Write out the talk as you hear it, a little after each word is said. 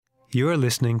You are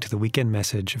listening to the weekend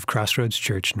message of Crossroads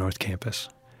Church North Campus.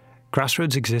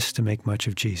 Crossroads exists to make much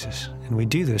of Jesus, and we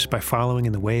do this by following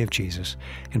in the way of Jesus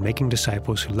and making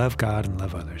disciples who love God and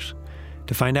love others.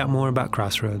 To find out more about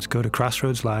Crossroads, go to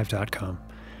crossroadslive.com.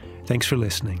 Thanks for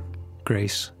listening.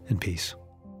 Grace and peace.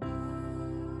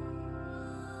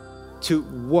 To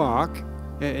walk,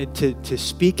 to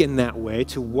speak in that way,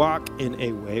 to walk in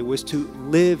a way, was to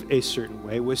live a certain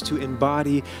way, was to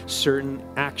embody certain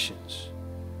actions.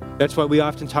 That's why we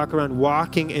often talk around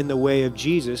walking in the way of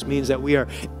Jesus means that we are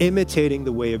imitating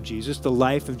the way of Jesus, the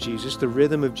life of Jesus, the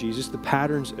rhythm of Jesus, the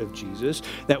patterns of Jesus,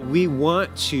 that we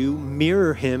want to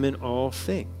mirror him in all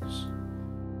things.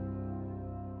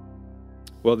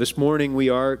 Well, this morning we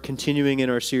are continuing in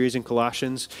our series in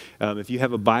Colossians. If you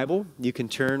have a Bible, you can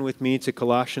turn with me to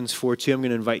Colossians 4:2. I'm going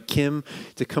to invite Kim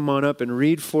to come on up and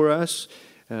read for us.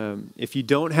 If you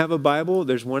don't have a Bible,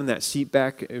 there's one in that seat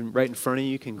back right in front of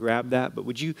you. You can grab that. But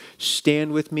would you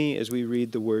stand with me as we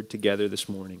read the word together this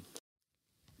morning?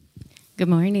 Good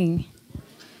morning.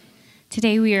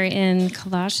 Today we are in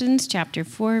Colossians chapter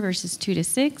 4, verses 2 to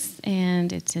 6,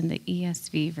 and it's in the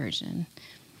ESV version.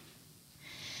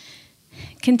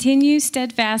 Continue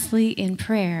steadfastly in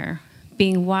prayer,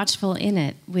 being watchful in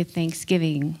it with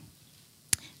thanksgiving.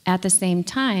 At the same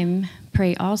time,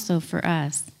 pray also for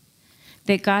us,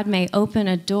 that God may open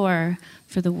a door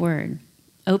for the word.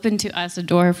 Open to us a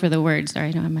door for the word. Sorry,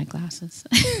 I don't have my glasses.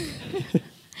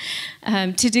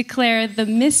 To declare the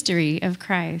mystery of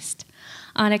Christ,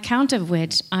 on account of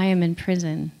which I am in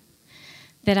prison,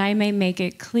 that I may make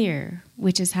it clear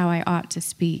which is how I ought to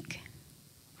speak.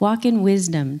 Walk in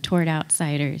wisdom toward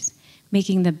outsiders,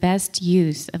 making the best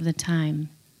use of the time.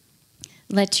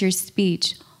 Let your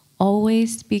speech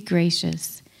always be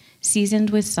gracious, seasoned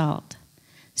with salt,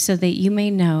 so that you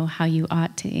may know how you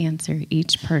ought to answer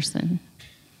each person.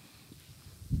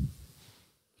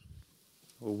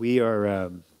 Well, we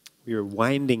are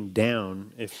winding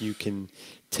down, if you can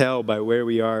tell by where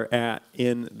we are at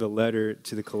in the letter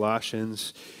to the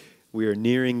Colossians. We are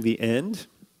nearing the end.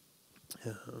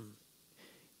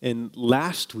 And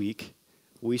last week,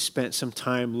 we spent some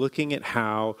time looking at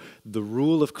how the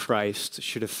rule of Christ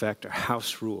should affect our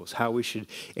house rules, how we should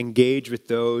engage with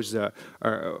those that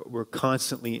we're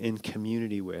constantly in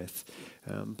community with.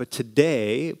 But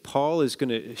today, Paul is going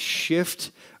to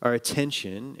shift our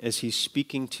attention as he's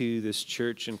speaking to this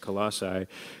church in Colossae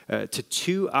to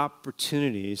two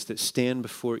opportunities that stand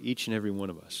before each and every one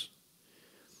of us.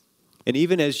 And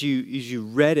even as you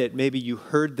read it, maybe you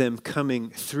heard them coming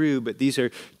through, but these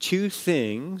are two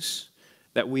things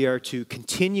that we are to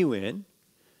continue in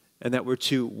and that we're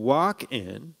to walk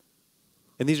in.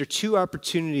 And these are two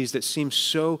opportunities that seem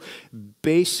so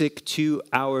basic to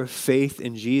our faith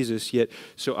in Jesus, yet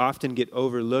so often get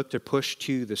overlooked or pushed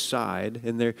to the side.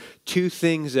 And they're two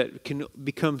things that can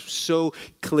become so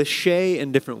cliche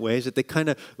in different ways that they kind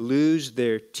of lose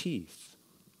their teeth.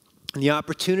 And the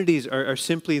opportunities are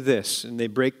simply this, and they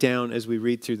break down as we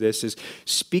read through this, is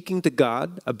speaking to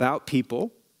God about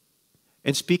people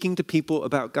and speaking to people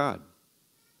about God.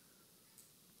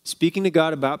 Speaking to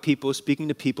God about people, speaking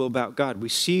to people about God. We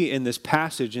see in this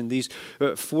passage, in these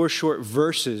 4 short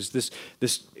verses,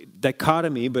 this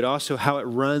dichotomy, but also how it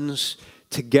runs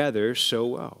together so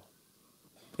well.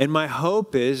 And my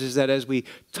hope is that as we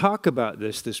talk about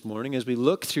this morning, as we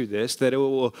look through this, that it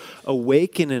will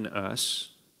awaken in us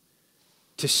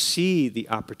to see the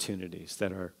opportunities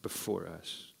that are before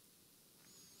us.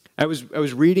 I was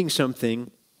reading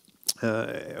something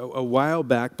a while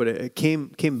back, but it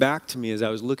came back to me as I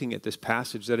was looking at this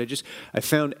passage that I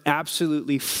found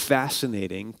absolutely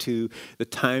fascinating to the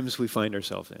times we find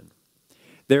ourselves in.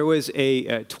 There was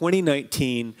a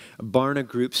 2019 Barna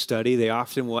Group study. They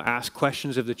often will ask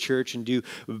questions of the church and do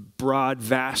broad,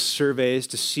 vast surveys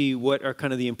to see what are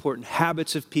kind of the important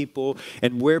habits of people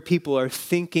and where people are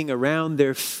thinking around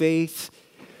their faith.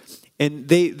 And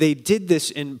they did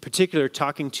this in particular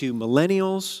talking to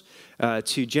millennials,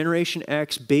 to Generation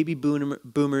X, baby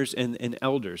boomers, and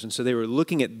elders. And so they were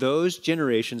looking at those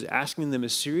generations, asking them a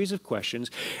series of questions.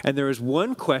 And there was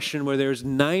one question where there was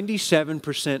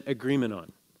 97% agreement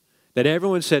on, that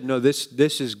everyone said, no, this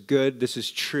is good, this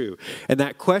is true. And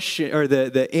that question, or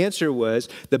the answer was,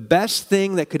 the best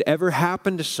thing that could ever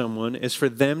happen to someone is for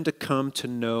them to come to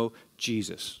know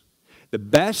Jesus. The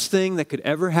best thing that could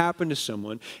ever happen to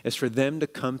someone is for them to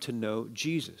come to know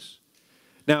Jesus.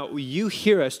 Now, you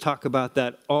hear us talk about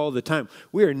that all the time.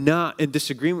 We are not in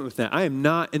disagreement with that. I am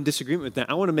not in disagreement with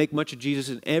that. I want to make much of Jesus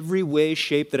in every way,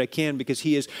 shape that I can because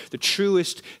he is the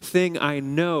truest thing I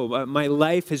know. My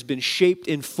life has been shaped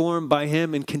and formed by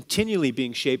him and continually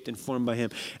being shaped and formed by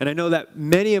him. And I know that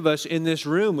many of us in this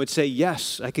room would say,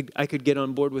 yes, I could get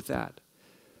on board with that.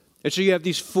 And so you have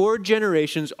these 4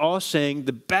 generations all saying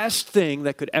the best thing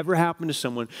that could ever happen to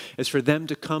someone is for them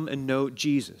to come and know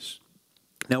Jesus.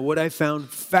 Now, what I found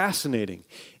fascinating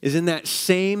is in that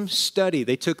same study,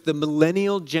 they took the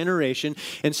millennial generation,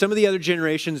 and some of the other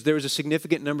generations, there was a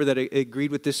significant number that agreed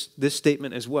with this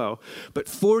statement as well, but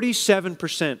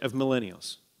 47% of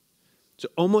millennials, so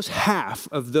almost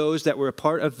half of those that were a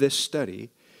part of this study,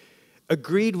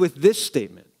 agreed with this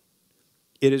statement.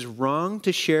 It is wrong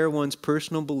to share one's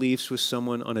personal beliefs with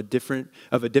someone of a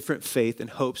different faith in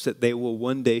hopes that they will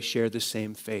one day share the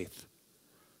same faith.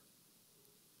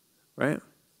 Right?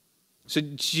 So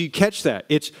you catch that?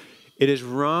 It is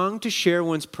wrong to share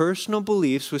one's personal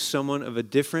beliefs with someone of a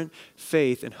different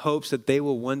faith in hopes that they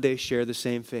will one day share the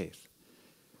same faith.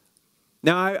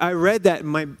 Now, I read that and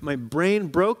my brain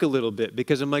broke a little bit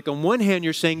because I'm like, on one hand,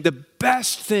 you're saying the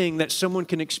best thing that someone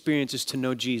can experience is to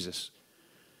know Jesus.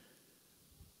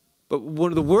 But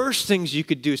one of the worst things you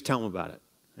could do is tell them about it,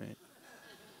 right?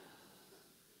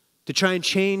 To try and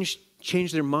change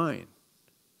their mind.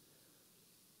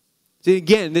 See,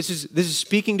 again, this is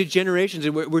speaking to generations,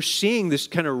 and we're seeing this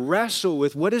kind of wrestle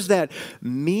with what does that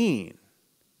mean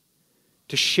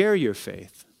to share your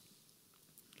faith?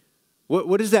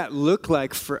 What does that look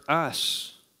like for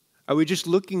us? Are we just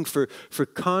looking for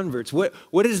converts? What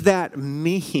does that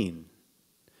mean?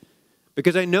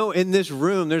 Because I know in this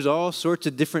room there's all sorts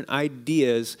of different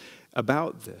ideas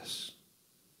about this.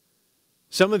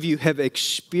 Some of you have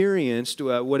experienced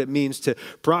what it means to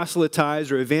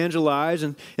proselytize or evangelize,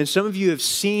 and some of you have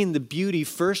seen the beauty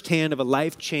firsthand of a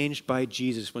life changed by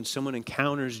Jesus when someone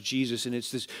encounters Jesus, and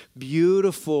it's this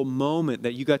beautiful moment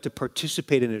that you got to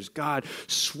participate in as God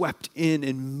swept in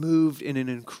and moved in an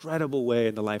incredible way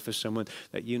in the life of someone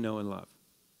that you know and love.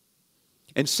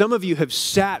 And some of you have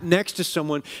sat next to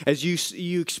someone as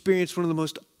you experienced one of the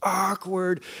most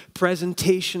awkward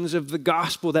presentations of the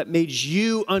gospel that made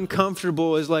you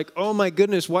uncomfortable. As like, oh my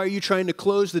goodness, why are you trying to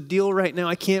close the deal right now?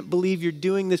 I can't believe you're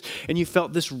doing this. And you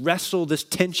felt this wrestle, this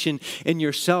tension in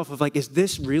yourself of like, is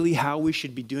this really how we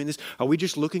should be doing this? Are we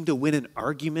just looking to win an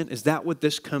argument? Is that what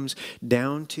this comes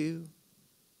down to?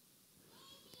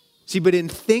 See, but in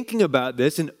thinking about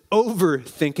this and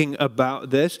overthinking about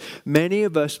this, many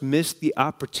of us miss the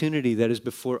opportunity that is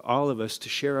before all of us to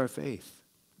share our faith.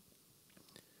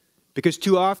 Because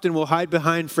too often we'll hide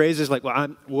behind phrases like,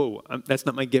 well, that's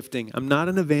not my gifting. I'm not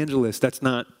an evangelist. That's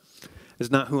not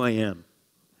who I am.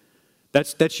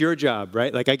 That's your job,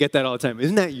 right? Like I get that all the time.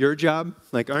 Isn't that your job?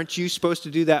 Like, aren't you supposed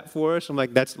to do that for us? I'm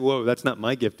like, that's not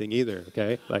my gifting either,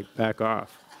 okay? Like, back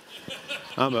off.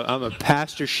 I'm a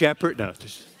pastor shepherd. No,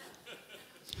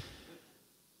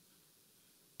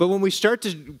 but when we start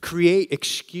to create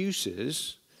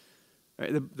excuses,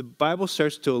 right, the Bible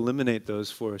starts to eliminate those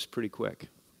for us pretty quick.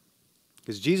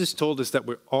 Because Jesus told us that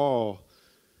we're all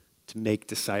to make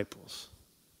disciples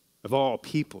of all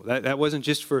people. That wasn't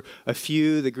just for a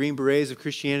few, the Green Berets of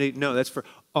Christianity. No, that's for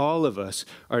all of us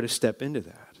are to step into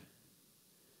that.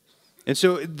 And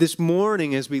so this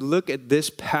morning, as we look at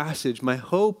this passage, my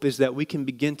hope is that we can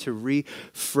begin to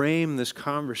reframe this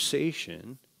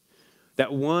conversation.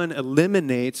 That one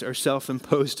eliminates our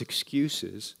self-imposed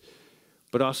excuses,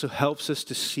 but also helps us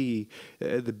to see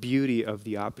the beauty of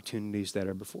the opportunities that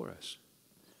are before us.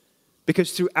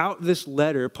 Because throughout this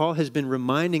letter, Paul has been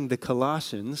reminding the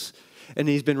Colossians, and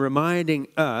he's been reminding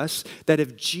us that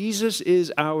if Jesus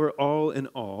is our all in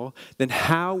all, then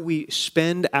how we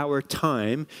spend our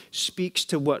time speaks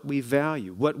to what we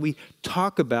value. What we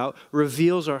talk about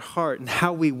reveals our heart, and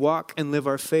how we walk and live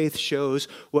our faith shows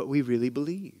what we really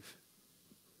believe.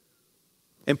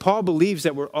 And Paul believes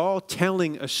that we're all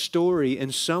telling a story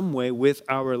in some way with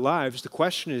our lives. The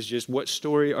question is just, what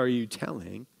story are you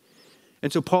telling?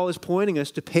 And so Paul is pointing us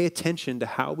to pay attention to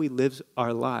how we live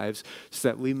our lives so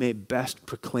that we may best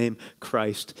proclaim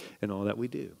Christ in all that we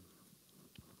do.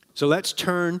 So let's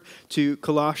turn to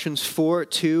Colossians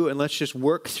 4:2, and let's just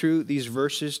work through these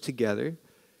verses together.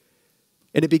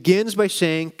 And it begins by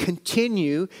saying,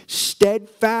 continue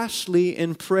steadfastly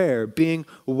in prayer, being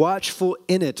watchful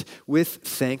in it with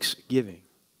thanksgiving.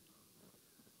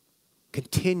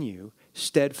 Continue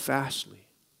steadfastly.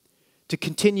 To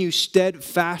continue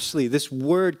steadfastly, this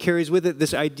word carries with it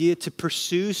this idea to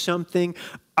pursue something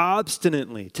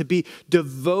obstinately, to be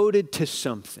devoted to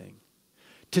something,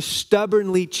 to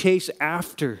stubbornly chase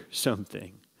after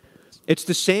something. It's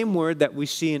the same word that we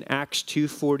see in Acts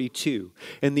 2:42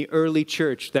 in the early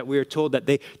church, that we are told that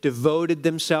they devoted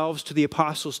themselves to the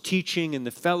apostles' teaching and the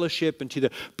fellowship and to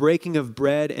the breaking of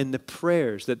bread and the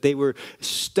prayers, that they were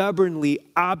stubbornly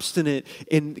obstinate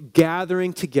in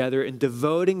gathering together and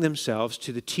devoting themselves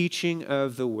to the teaching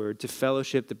of the word, to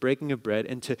fellowship, the breaking of bread,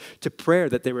 and to prayer,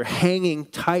 that they were hanging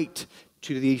tight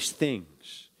to these things.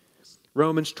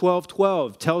 Romans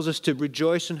 12:12 tells us to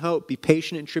rejoice in hope, be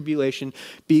patient in tribulation,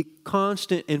 be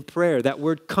constant in prayer. That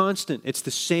word constant, it's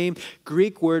the same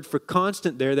Greek word for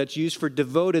constant there that's used for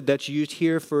devoted, that's used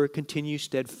here for continue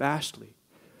steadfastly.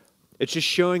 It's just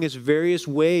showing us various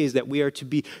ways that we are to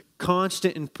be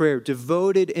constant in prayer,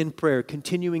 devoted in prayer,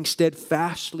 continuing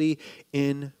steadfastly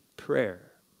in prayer.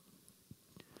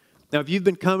 Now, if you've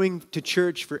been coming to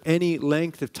church for any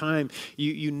length of time,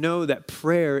 you know that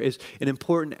prayer is an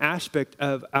important aspect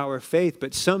of our faith,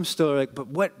 but some still are like, but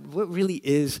what really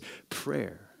is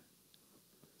prayer?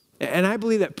 And I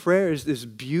believe that prayer is this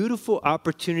beautiful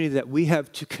opportunity that we have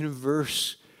to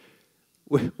converse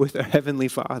with our Heavenly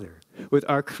Father, with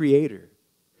our Creator.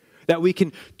 That we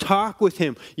can talk with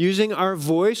Him. Using our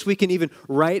voice, we can even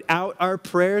write out our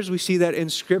prayers. We see that in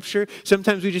Scripture.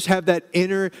 Sometimes we just have that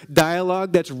inner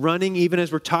dialogue that's running even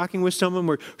as we're talking with someone.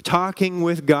 We're talking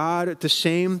with God at the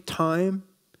same time.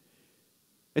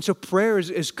 And so prayer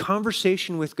is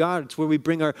conversation with God. It's where we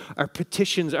bring our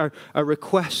petitions, our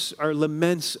requests, our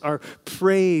laments, our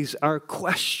praise, our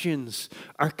questions,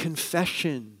 our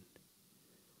confession.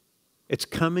 It's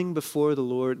coming before the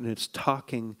Lord and it's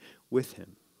talking with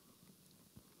Him.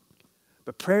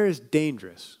 But prayer is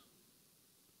dangerous.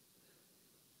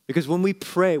 Because when we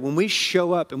pray, when we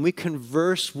show up and we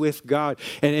converse with God,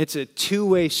 and it's a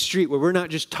two-way street where we're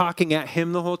not just talking at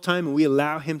Him the whole time and we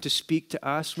allow Him to speak to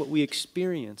us, what we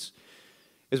experience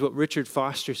is what Richard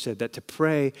Foster said, that to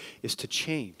pray is to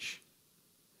change.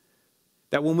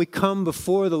 That when we come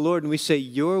before the Lord and we say,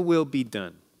 your will be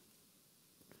done,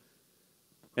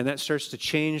 and that starts to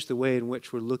change the way in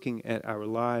which we're looking at our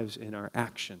lives and our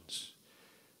actions.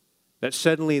 That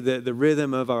suddenly the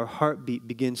rhythm of our heartbeat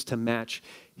begins to match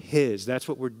His. That's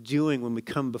what we're doing when we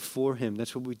come before Him.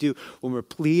 That's what we do when we're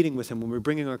pleading with Him, when we're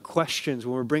bringing our questions,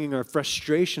 when we're bringing our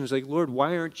frustrations, like, Lord,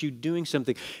 why aren't you doing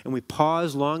something? And we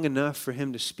pause long enough for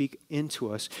Him to speak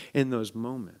into us in those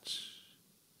moments.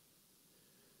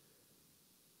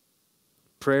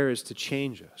 Prayer is to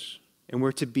change us. And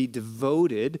we're to be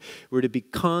devoted, we're to be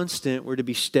constant, we're to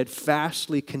be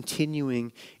steadfastly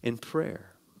continuing in prayer.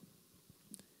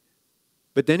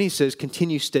 But then he says,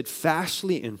 continue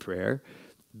steadfastly in prayer,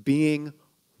 being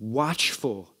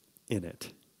watchful in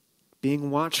it.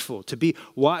 Being watchful. To be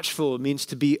watchful means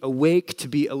to be awake, to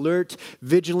be alert,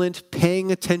 vigilant,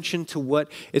 paying attention to what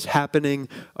is happening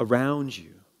around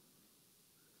you.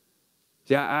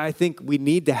 Yeah, I think we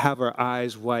need to have our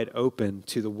eyes wide open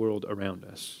to the world around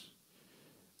us.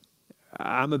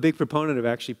 I'm a big proponent of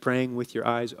actually praying with your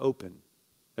eyes open,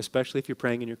 especially if you're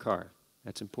praying in your car.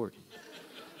 That's important.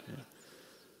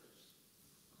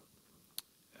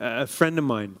 A friend of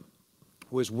mine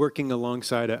was working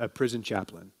alongside a prison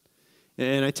chaplain.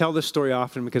 And I tell this story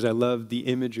often because I love the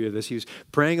imagery of this. He was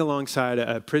praying alongside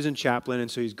a prison chaplain, and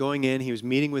so he's going in, he was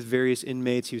meeting with various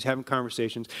inmates, he was having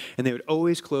conversations, and they would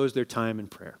always close their time in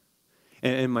prayer.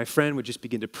 And my friend would just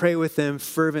begin to pray with them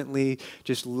fervently,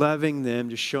 just loving them,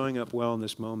 just showing up well in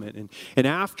this moment. And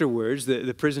afterwards,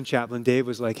 the prison chaplain, Dave,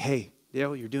 was like, hey,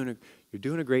 Dale, you're doing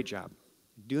a great job.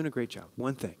 You're doing a great job.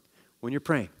 One thing, when you're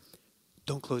praying,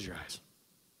 don't close your eyes.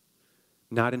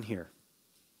 Not in here.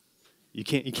 You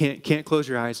can't close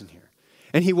your eyes in here.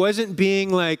 And he wasn't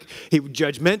being like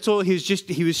judgmental.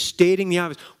 He was stating the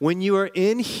obvious. When you are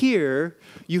in here,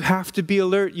 you have to be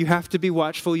alert. You have to be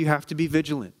watchful. You have to be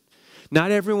vigilant. Not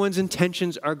everyone's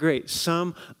intentions are great.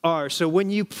 Some are. So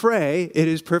when you pray, it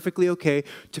is perfectly okay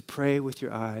to pray with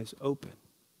your eyes open.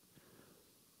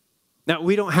 Now,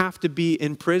 we don't have to be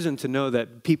in prison to know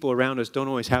that people around us don't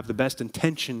always have the best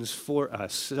intentions for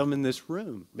us. Some in this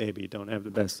room maybe don't have the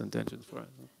best intentions for us.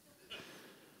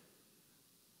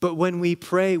 But when we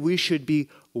pray, we should be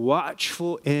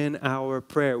watchful in our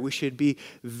prayer. We should be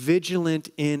vigilant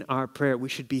in our prayer. We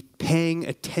should be paying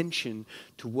attention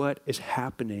to what is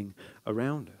happening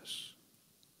around us.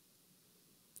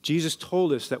 Jesus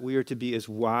told us that we are to be as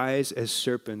wise as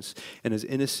serpents and as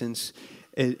innocent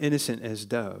as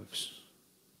doves.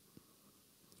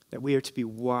 That we are to be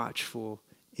watchful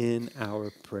in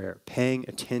our prayer, paying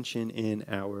attention in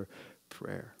our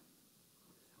prayer.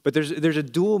 But there's a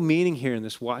dual meaning here in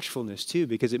this watchfulness too,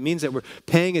 because it means that we're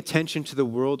paying attention to the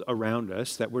world around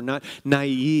us, that we're not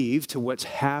naive to what's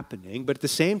happening, but at the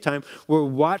same time, we're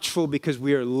watchful because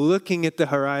we are looking at the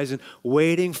horizon,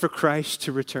 waiting for Christ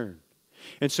to return.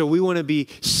 And so we want to be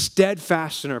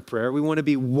steadfast in our prayer. We want to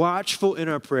be watchful in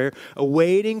our prayer,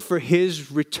 awaiting for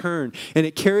his return. And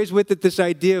it carries with it this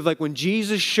idea of like when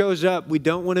Jesus shows up, we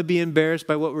don't want to be embarrassed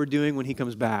by what we're doing when he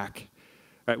comes back.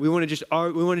 Right? We want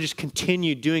to just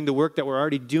continue doing the work that we're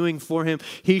already doing for him.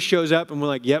 He shows up and we're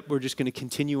like, yep, we're just going to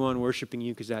continue on worshiping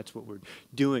you because that's what we're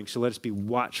doing. So let us be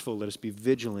watchful. Let us be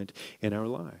vigilant in our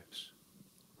lives.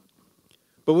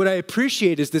 But what I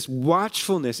appreciate is this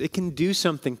watchfulness. It can do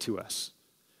something to us.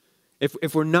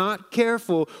 If we're not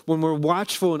careful, when we're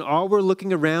watchful and all we're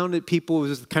looking around at people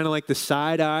is kind of like the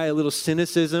side eye, a little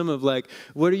cynicism of like,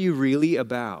 what are you really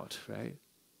about, right?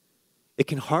 It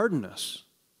can harden us.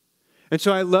 And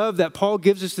so I love that Paul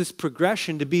gives us this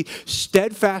progression to be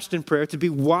steadfast in prayer, to be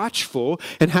watchful.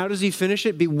 And how does he finish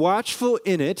it? Be watchful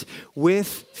in it with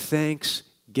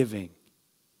thanksgiving.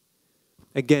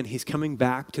 Again, he's coming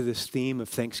back to this theme of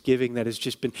thanksgiving that has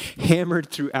just been hammered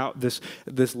throughout this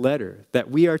letter,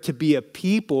 that we are to be a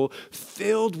people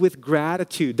filled with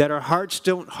gratitude, that our hearts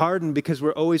don't harden because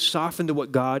we're always softened to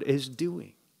what God is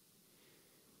doing.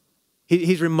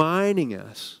 He's reminding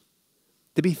us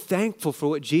to be thankful for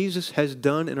what Jesus has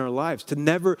done in our lives, to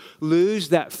never lose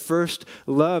that first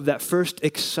love, that first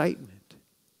excitement.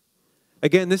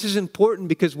 Again, this is important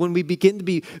because when we begin to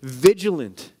be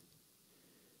vigilant,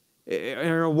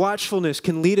 our watchfulness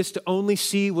can lead us to only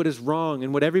see what is wrong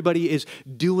and what everybody is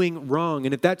doing wrong.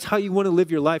 And if that's how you want to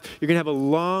live your life, you're going to have a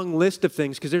long list of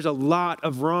things because there's a lot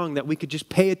of wrong that we could just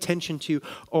pay attention to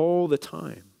all the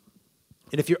time.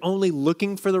 And if you're only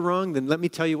looking for the wrong, then let me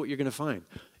tell you what you're going to find.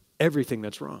 Everything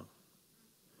that's wrong.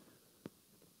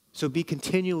 So be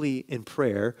continually in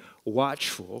prayer,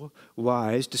 watchful,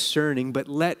 wise, discerning, but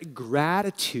let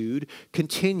gratitude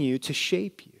continue to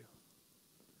shape you.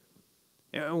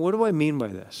 And what do I mean by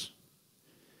this?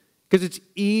 Because it's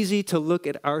easy to look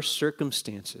at our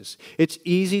circumstances. It's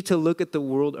easy to look at the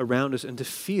world around us and to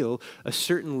feel a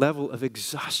certain level of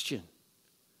exhaustion.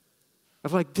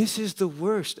 Of like, this is the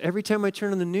worst. Every time I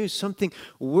turn on the news, something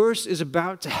worse is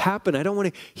about to happen. I don't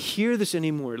want to hear this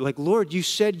anymore. Like, Lord, you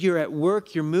said you're at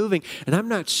work, you're moving, and I'm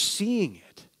not seeing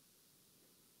it.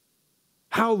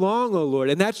 How long, oh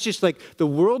Lord? And that's just like the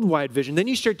worldwide vision. Then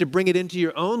you start to bring it into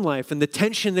your own life and the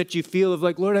tension that you feel of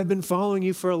like, Lord, I've been following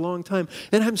you for a long time,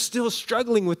 and I'm still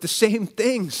struggling with the same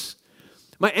things.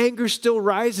 My anger still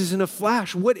rises in a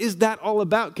flash. What is that all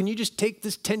about? Can you just take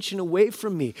this tension away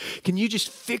from me? Can you just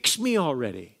fix me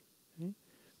already?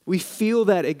 We feel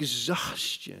that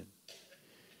exhaustion.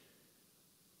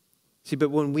 See, but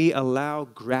when we allow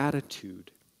gratitude,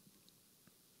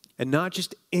 and not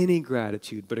just any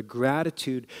gratitude, but a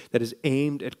gratitude that is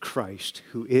aimed at Christ,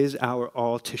 who is our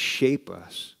all, to shape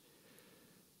us,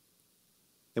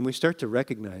 and we start to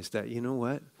recognize that, you know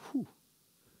what?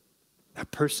 That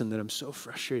person that I'm so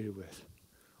frustrated with,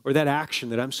 or that action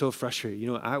that I'm so frustrated.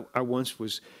 You know, I once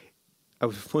was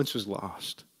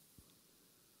lost.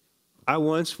 I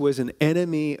once was an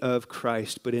enemy of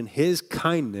Christ, but in his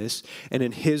kindness and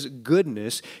in his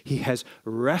goodness, he has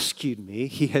rescued me.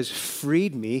 He has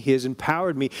freed me. He has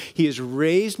empowered me. He has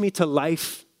raised me to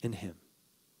life in him.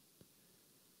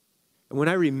 And when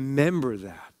I remember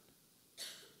that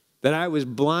I was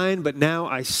blind, but now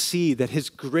I see that his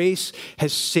grace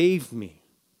has saved me.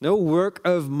 No work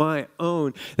of my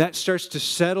own. That starts to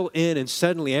settle in, and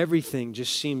suddenly everything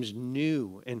just seems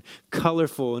new and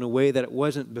colorful in a way that it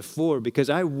wasn't before, because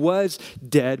I was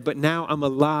dead, but now I'm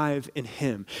alive in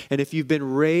him. And if you've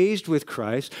been raised with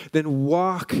Christ, then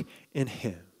walk in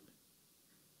him.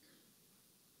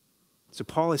 So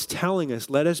Paul is telling us,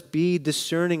 let us be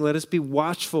discerning, let us be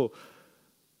watchful.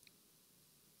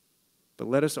 But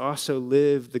let us also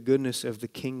live the goodness of the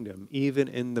kingdom, even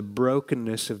in the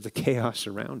brokenness of the chaos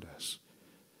around us.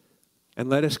 And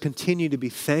let us continue to be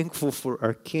thankful for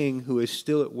our King, who is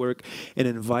still at work and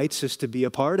invites us to be a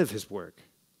part of his work.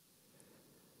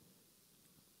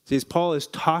 See, as Paul is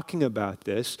talking about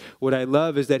this, what I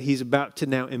love is that he's about to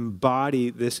now embody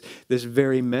this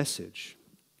very message.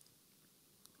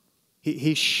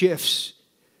 He shifts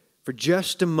for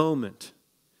just a moment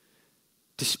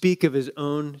to speak of his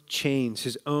own chains,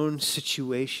 his own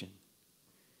situation.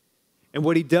 And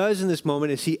what he does in this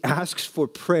moment is he asks for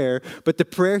prayer, but the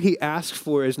prayer he asks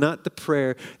for is not the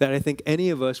prayer that I think any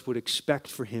of us would expect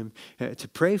for him to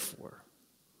pray for.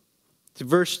 It's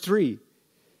verse 3.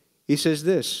 He says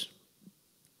this,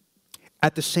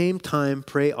 "At the same time,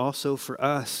 pray also for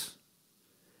us,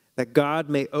 that God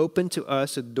may open to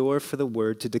us a door for the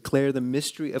word to declare the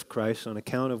mystery of Christ, on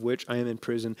account of which I am in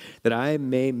prison, that I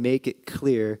may make it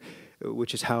clear,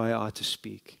 which is how I ought to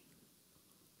speak.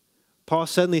 Paul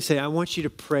suddenly said, I want you to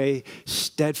pray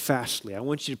steadfastly. I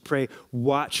want you to pray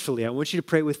watchfully. I want you to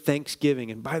pray with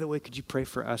thanksgiving. And by the way, could you pray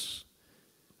for us?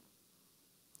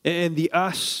 And the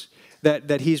us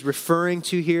that he's referring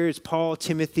to here is Paul,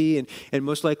 Timothy, and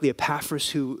most likely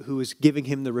Epaphras, who is giving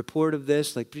him the report of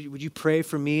this. Like, would you pray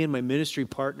for me and my ministry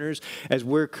partners as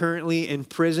we're currently in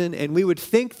prison? And we would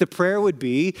think the prayer would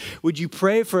be, would you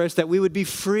pray for us that we would be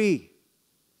free?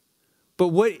 But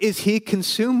what is he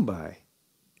consumed by?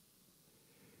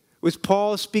 Was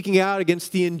Paul speaking out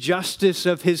against the injustice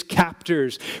of his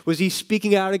captors? Was he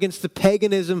speaking out against the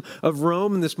paganism of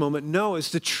Rome in this moment? No,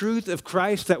 it's the truth of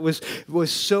Christ that was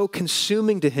so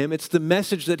consuming to him. It's the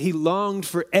message that he longed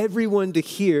for everyone to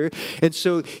hear. And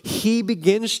so he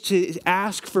begins to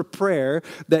ask for prayer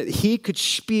that he could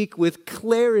speak with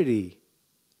clarity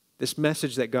this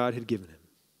message that God had given him.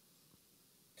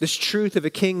 This truth of a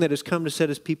king that has come to set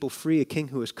his people free, a king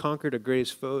who has conquered our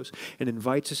greatest foes and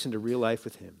invites us into real life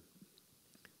with him.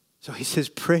 So he says,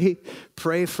 pray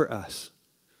for us,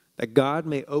 that God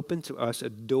may open to us a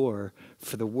door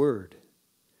for the word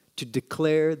to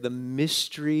declare the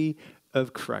mystery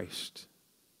of Christ.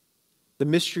 The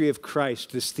mystery of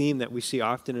Christ, this theme that we see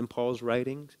often in Paul's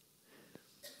writings.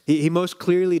 He most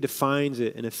clearly defines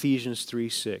it in Ephesians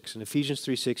 3:6. In Ephesians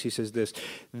 3:6, he says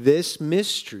this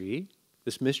mystery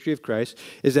of Christ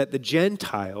is that the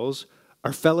Gentiles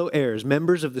are fellow heirs,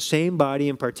 members of the same body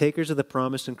and partakers of the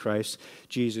promise in Christ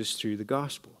Jesus through the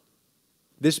gospel.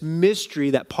 This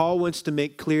mystery that Paul wants to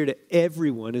make clear to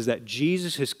everyone is that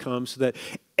Jesus has come so that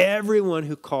everyone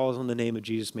who calls on the name of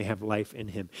Jesus may have life in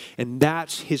him. And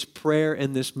that's his prayer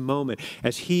in this moment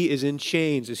as he is in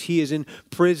chains, as he is in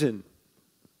prison.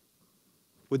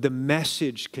 Would the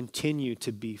message continue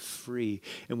to be free?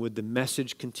 And would the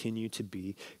message continue to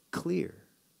be clear?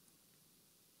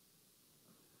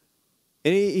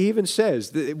 And he even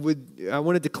says, I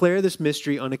want to declare this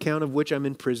mystery on account of which I'm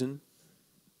in prison.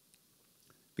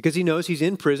 Because he knows he's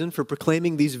in prison for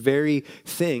proclaiming these very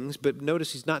things. But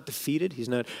notice he's not defeated. He's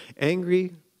not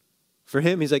angry. For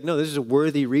him, he's like, no, this is a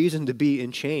worthy reason to be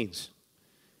in chains.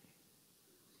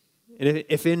 And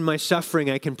if in my suffering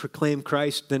I can proclaim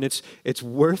Christ, then it's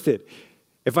worth it.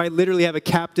 If I literally have a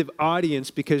captive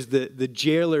audience because the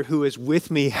jailer who is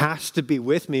with me has to be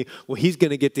with me, well, he's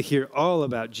going to get to hear all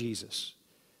about Jesus.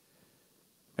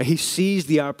 And he sees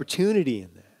the opportunity in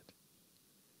that.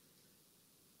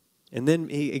 And then,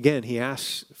 he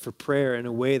asks for prayer in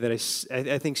a way that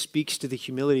I think speaks to the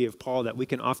humility of Paul that we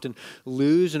can often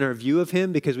lose in our view of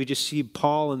him because we just see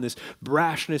Paul in this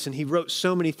brashness, and he wrote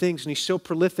so many things, and he's so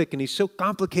prolific, and he's so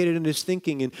complicated in his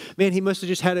thinking, and man, he must have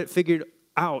just had it figured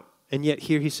out. And yet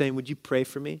here he's saying, would you pray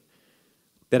for me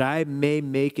that I may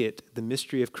make it, the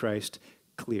mystery of Christ,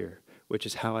 clear, which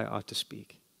is how I ought to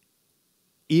speak.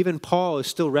 Even Paul is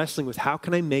still wrestling with how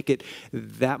can I make it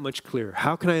that much clearer?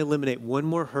 How can I eliminate one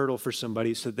more hurdle for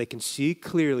somebody so that they can see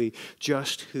clearly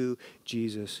just who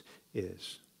Jesus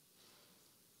is?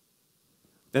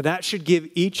 Now that should give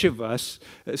each of us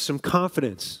some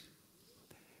confidence.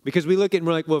 Because we look at it and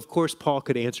we're like, well, of course Paul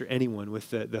could answer anyone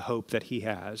with the hope that he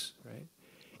has, right?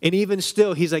 And even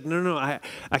still, he's like, no,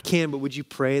 I can, but would you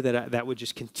pray that that would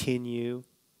just continue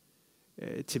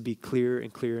to be clearer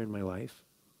and clearer in my life?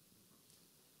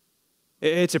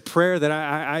 It's a prayer that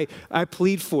I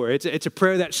plead for. It's a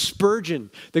prayer that Spurgeon,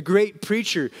 the great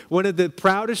preacher, one of the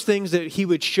proudest things that he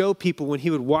would show people when he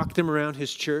would walk them around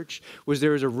his church was there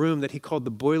was a room that he called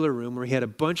the boiler room where he had a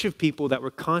bunch of people that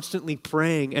were constantly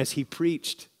praying as he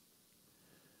preached.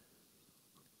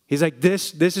 He's like,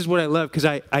 this is what I love because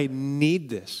I need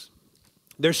this.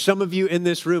 There's some of you in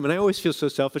this room, and I always feel so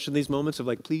selfish in these moments of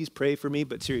like, please pray for me,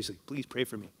 but seriously, please pray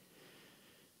for me.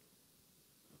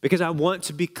 Because I want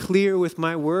to be clear with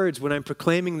my words when I'm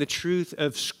proclaiming the truth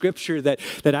of Scripture,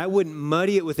 that I wouldn't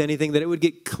muddy it with anything, that it would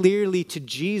get clearly to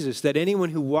Jesus, that anyone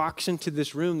who walks into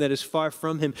this room that is far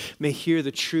from him may hear the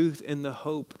truth and the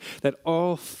hope, that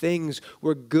all things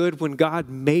were good when God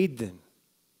made them.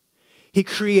 He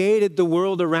created the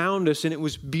world around us and it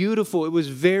was beautiful. It was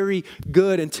very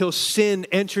good until sin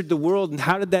entered the world. And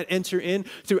how did that enter in?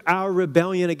 Through our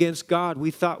rebellion against God.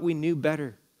 We thought we knew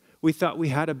better. We thought we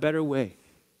had a better way.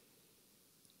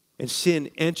 And sin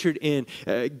entered in,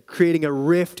 creating a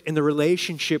rift in the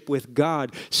relationship with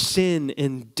God. Sin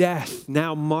and death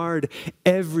now marred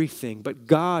everything. But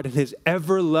God, in his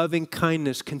ever-loving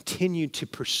kindness, continued to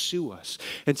pursue us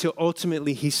until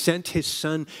ultimately he sent his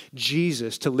son,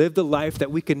 Jesus, to live the life that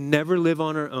we could never live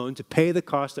on our own, to pay the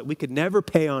cost that we could never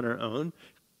pay on our own,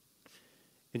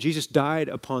 And Jesus died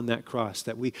upon that cross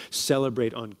that we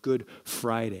celebrate on Good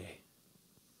Friday,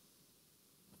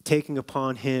 taking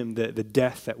upon him the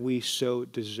death that we so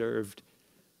deserved.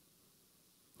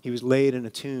 He was laid in a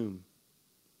tomb,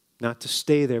 not to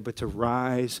stay there, but to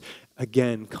rise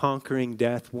again, conquering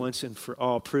death once and for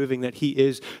all, proving that he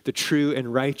is the true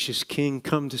and righteous King,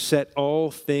 come to set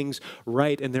all things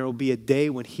right. And there will be a day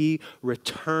when he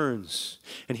returns,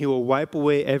 and he will wipe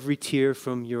away every tear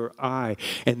from your eye.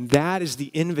 And that is the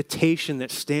invitation that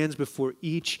stands before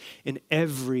each and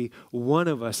every one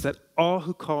of us, that all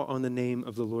who call on the name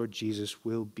of the Lord Jesus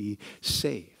will be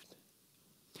saved.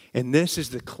 And this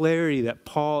is the clarity that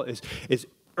Paul is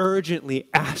urgently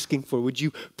asking for. Would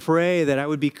you pray that I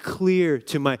would be clear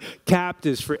to my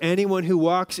captives, for anyone who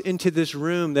walks into this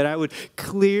room, that I would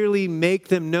clearly make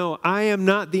them know I am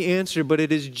not the answer, but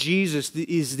it is Jesus that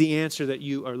is the answer that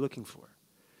you are looking for.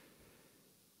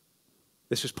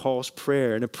 This was Paul's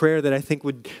prayer, and a prayer that I think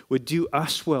would do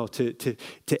us well to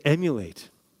emulate.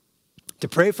 To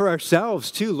pray for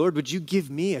ourselves too. Lord, would you give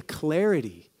me a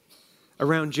clarity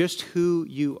around just who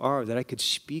you are, that I could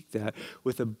speak that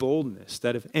with a boldness,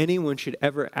 that if anyone should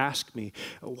ever ask me,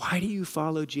 why do you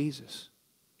follow Jesus?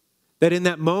 That in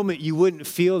that moment you wouldn't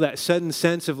feel that sudden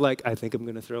sense of like, I think I'm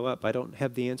going to throw up. I don't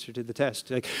have the answer to the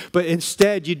test. But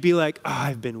instead you'd be like,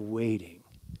 I've been waiting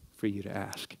for you to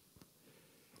ask.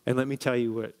 And let me tell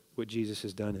you what Jesus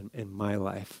has done in my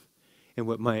life and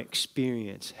what my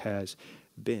experience has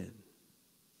been.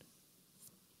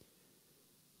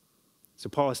 So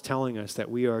Paul is telling us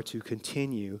that we are to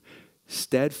continue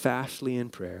steadfastly in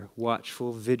prayer,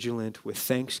 watchful, vigilant, with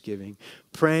thanksgiving,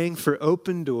 praying for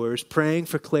open doors, praying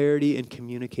for clarity, and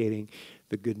communicating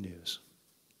the good news.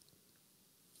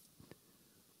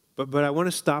 But I want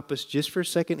to stop us just for a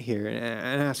second here and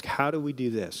ask, how do we do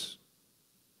this?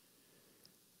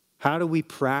 How do we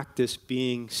practice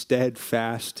being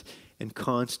steadfast and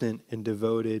constant and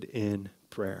devoted in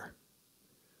prayer?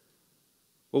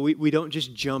 Well, we don't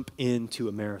just jump into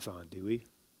a marathon, do we?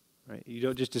 Right? You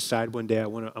don't just decide one day, I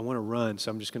want to run, so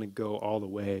I'm just going to go all the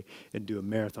way and do a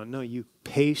marathon. No, you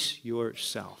pace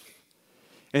yourself.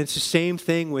 And it's the same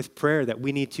thing with prayer, that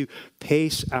we need to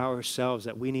pace ourselves,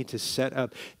 that we need to set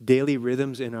up daily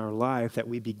rhythms in our life, that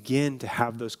we begin to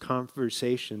have those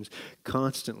conversations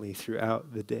constantly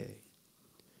throughout the day.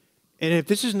 And if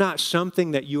this is not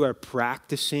something that you are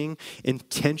practicing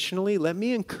intentionally, let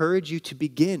me encourage you to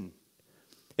begin.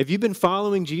 If you've been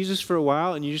following Jesus for a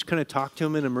while and you just kind of talk to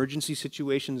him in emergency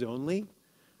situations only,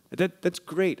 that's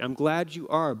great. I'm glad you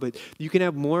are. But you can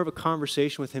have more of a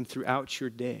conversation with him throughout your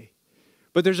day.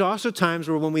 But there's also times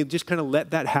where when we just kind of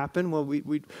let that happen, well,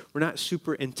 we're not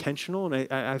super intentional.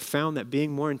 And I found that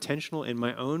being more intentional in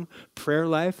my own prayer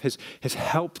life has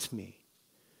helped me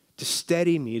to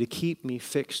steady me, to keep me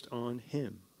fixed on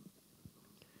him.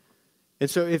 And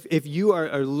so if you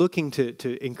are looking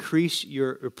to increase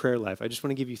your prayer life, I just want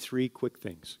to give you 3 quick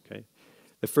things, okay?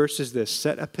 The first is this: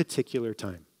 set a particular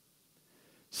time.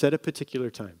 Set a particular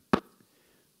time.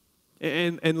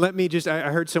 And let me just,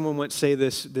 I heard someone once say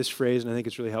this phrase, and I think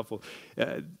it's really helpful.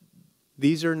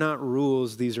 These are not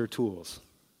rules, these are tools.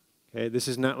 Okay, this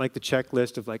is not like the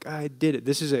checklist of like, I did it.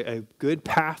 This is a good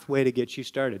pathway to get you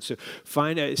started. So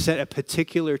set a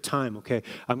particular time. Okay,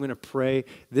 I'm going to pray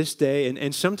this day.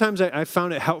 And sometimes I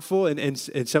found it helpful, and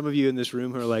some of you in this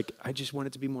room who are like, I just want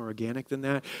it to be more organic than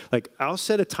that. Like, I'll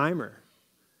set a timer.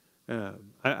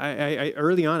 I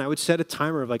early on, I would set a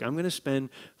timer of like, I'm going to spend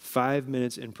 5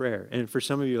 minutes in prayer. And for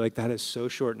some of you, like, that is so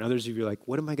short. And others of you are like,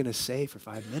 what am I going to say for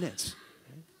 5 minutes?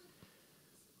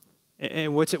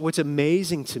 And what's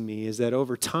amazing to me is that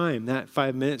over time, that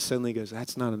 5 minutes suddenly goes,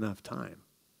 that's not enough time.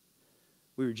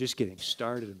 We were just getting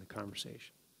started in the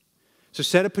conversation. So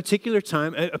set a particular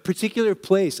time, a particular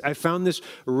place. I found this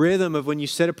rhythm of when you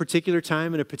set a particular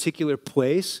time in a particular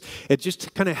place, it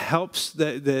just kind of helps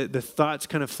the thoughts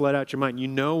kind of flood out your mind. You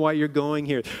know why you're going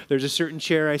here. There's a certain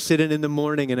chair I sit in the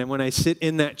morning, and when I sit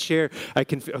in that chair, I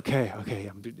can feel, okay,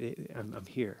 I'm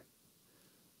here.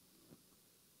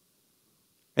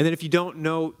 And then if you don't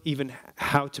know even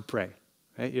how to pray,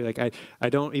 right? You're like, I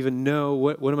don't even know,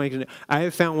 what am I going to do? I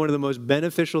have found one of the most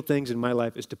beneficial things in my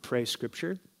life is to pray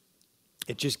Scripture.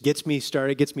 It just gets me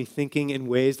started, gets me thinking in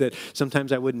ways that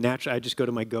sometimes I wouldn't naturally. I just go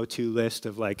to my go-to list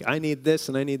of like, I need this,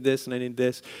 and I need this, and I need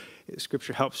this.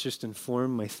 Scripture helps just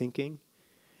inform my thinking.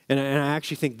 And I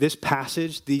actually think this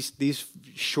passage, these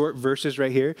short verses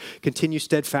right here, continue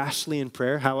steadfastly in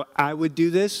prayer. How I would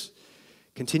do this: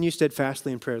 continue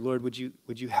steadfastly in prayer. Lord, would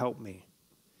you help me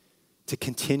to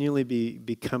continually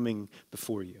be coming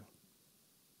before you?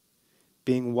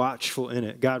 being watchful in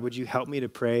it. God, would you help me to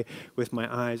pray with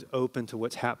my eyes open to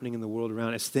what's happening in the world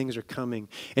around as things are coming?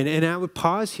 And I would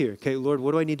pause here. Okay, Lord,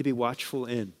 what do I need to be watchful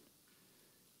in?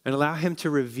 And allow him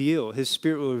to reveal, his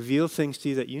Spirit will reveal things to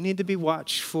you that you need to be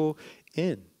watchful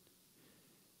in.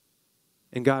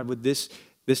 And God, would this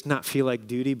not feel like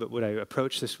duty, but would I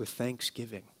approach this with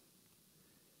thanksgiving?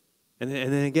 And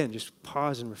then again, just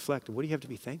pause and reflect. What do you have to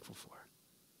be thankful for?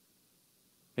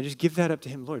 And just give that up to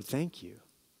him. Lord, thank you.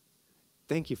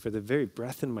 Thank you for the very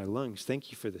breath in my lungs.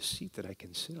 Thank you for the seat that I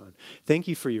can sit on. Thank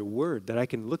you for your word that I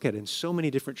can look at in so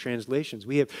many different translations.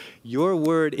 We have your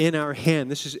word in our hand.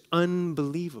 This is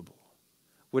unbelievable.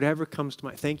 Whatever comes to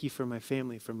mind, thank you for my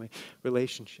family, for my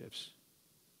relationships.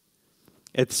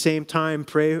 At the same time,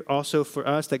 pray also for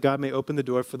us that God may open the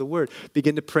door for the word.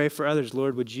 Begin to pray for others.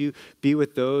 Lord, would you be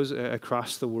with those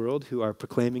across the world who are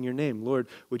proclaiming your name? Lord,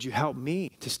 would you help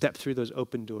me to step through those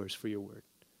open doors for your word?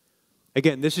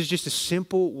 Again, this is just a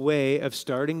simple way of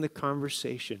starting the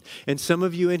conversation. And some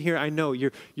of you in here, I know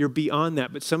you're beyond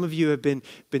that, but some of you have been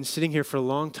sitting here for a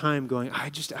long time going,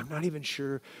 I'm not even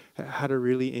sure how to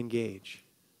really engage.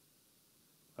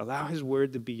 Allow his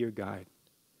word to be your guide.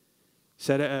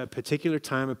 Set a particular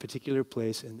time, a particular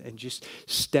place, and just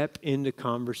step into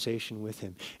conversation with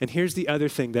him. And here's the other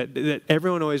thing that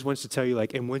everyone always wants to tell you,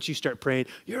 and once you start praying,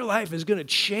 your life is going to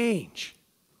change.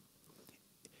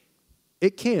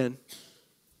 It can,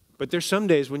 but there's some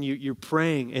days when you're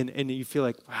praying and you feel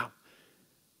like, wow,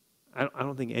 I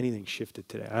don't think anything shifted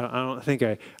today. I don't think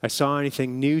I saw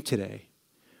anything new today.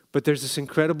 But there's this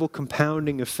incredible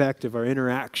compounding effect of our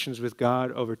interactions with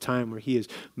God over time where he is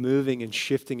moving and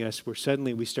shifting us, where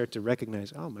suddenly we start to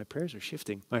recognize, oh, my prayers are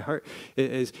shifting. My heart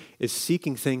is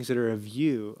seeking things that are of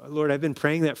you. Lord, I've been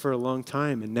praying that for a long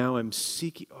time, and now I'm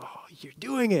seeking, oh, you're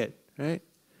doing it, right?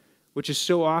 Which is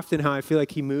so often how I feel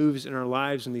like he moves in our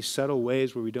lives in these subtle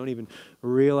ways where we don't even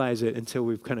realize it until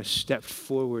we've kind of stepped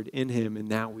forward in him, and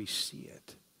now we see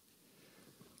it.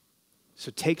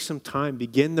 So take some time,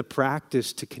 begin the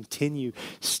practice to continue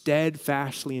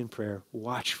steadfastly in prayer,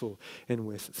 watchful and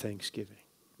with thanksgiving.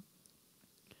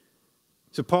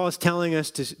 So Paul is telling us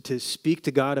to speak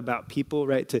to God about people,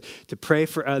 right? To pray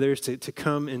for others, to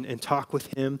come and talk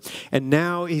with him. And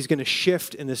now he's going to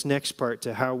shift in this next part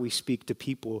to how we speak to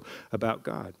people about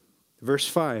God. Verse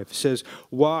 5 says,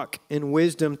 walk in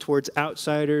wisdom towards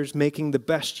outsiders, making the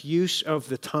best use of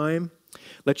the time.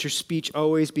 Let your speech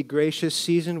always be gracious,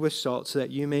 seasoned with salt, so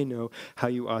that you may know how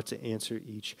you ought to answer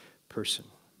each person.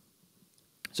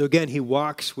 So again, he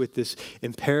walks with this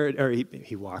imperative, or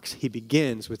he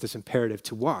begins with this imperative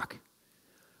to walk.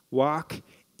 Walk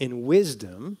in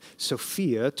wisdom,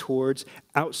 Sophia, towards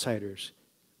outsiders,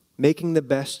 making the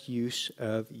best use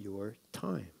of your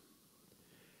time.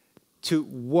 To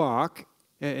walk,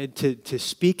 to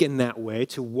speak in that way,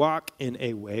 to walk in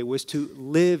a way, was to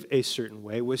live a certain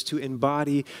way, was to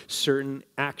embody certain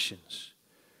actions.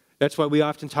 That's why we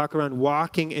often talk around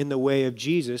walking in the way of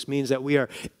Jesus, means that we are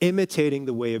imitating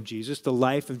the way of Jesus, the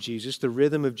life of Jesus, the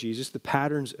rhythm of Jesus, the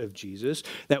patterns of Jesus,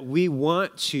 that we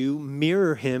want to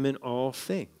mirror him in all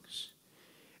things.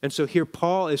 And so here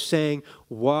Paul is saying,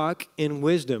 walk in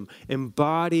wisdom,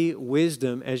 embody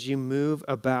wisdom as you move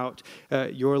about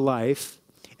your life,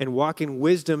 and walk in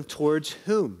wisdom towards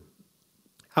whom?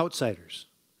 Outsiders.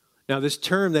 Now, this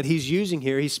term that he's using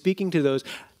here, he's speaking to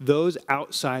those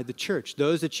outside the church,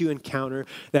 those that you encounter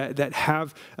that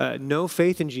have no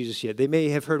faith in Jesus yet. They may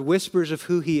have heard whispers of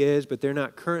who he is, but they're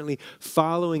not currently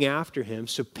following after him.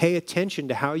 So pay attention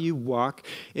to how you walk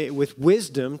with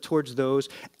wisdom towards those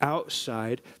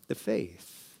outside the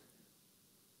faith.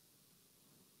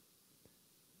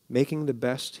 Making the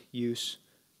best use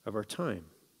of our time.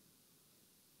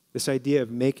 This idea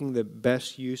of making the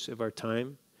best use of our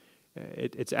time,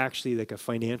 it's actually like a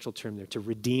financial term there, to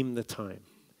redeem the time,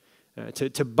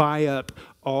 to buy up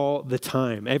all the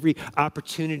time. Every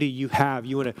opportunity you have,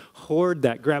 you want to hoard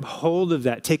that, grab hold of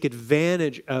that, take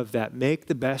advantage of that, make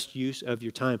the best use of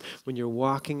your time when you're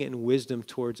walking in wisdom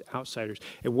towards outsiders.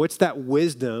 And what's that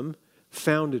wisdom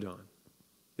founded on?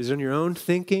 Is it on your own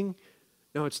thinking?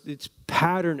 No, it's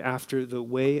patterned after the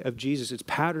way of Jesus. It's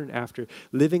patterned after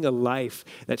living a life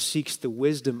that seeks the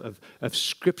wisdom of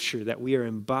Scripture, that we are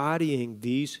embodying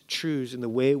these truths in the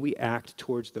way we act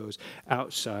towards those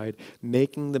outside,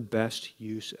 making the best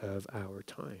use of our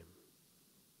time.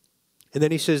 And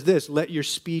then he says this, let your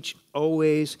speech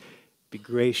always be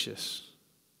gracious.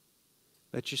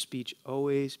 Let your speech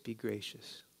always be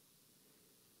gracious.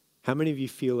 How many of you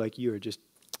feel like you are just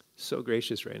so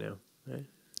gracious right now, right?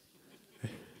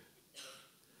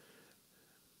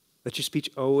 Let your speech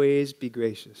always be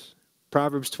gracious.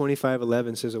 Proverbs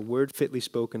 25:11 says, a word fitly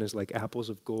spoken is like apples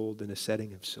of gold in a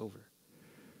setting of silver.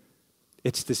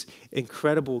 It's this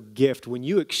incredible gift. When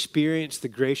you experience the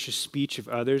gracious speech of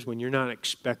others, when you're not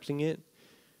expecting it,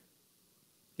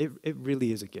 it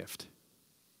really is a gift.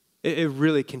 It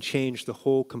really can change the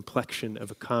whole complexion of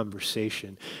a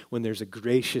conversation when there's a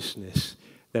graciousness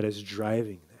that is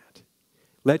driving that.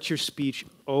 Let your speech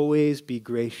always be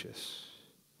gracious.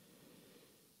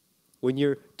 When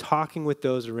you're talking with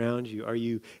those around you, are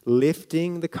you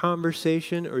lifting the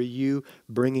conversation or are you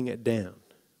bringing it down?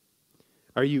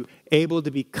 Are you able to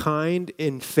be kind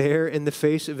and fair in the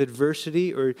face of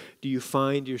adversity, or do you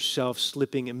find yourself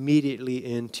slipping immediately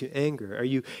into anger? Are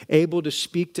you able to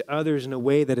speak to others in a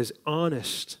way that is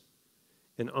honest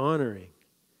and honoring,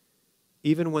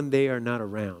 even when they are not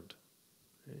around?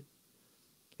 Right?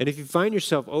 And if you find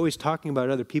yourself always talking about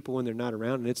other people when they're not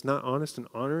around and it's not honest and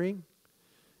honoring,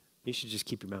 you should just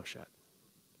keep your mouth shut.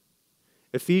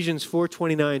 Ephesians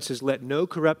 4:29 says, let no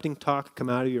corrupting talk come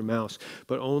out of your mouths,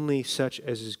 but only such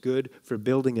as is good for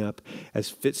building up, as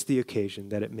fits the occasion,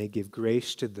 that it may give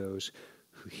grace to those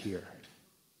who hear.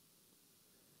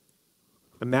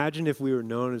 Imagine if we were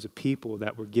known as a people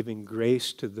that were giving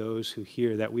grace to those who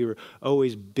hear, that we were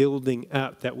always building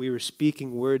up, that we were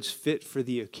speaking words fit for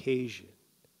the occasion.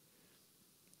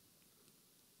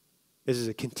 This is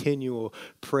a continual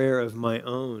prayer of my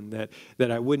own,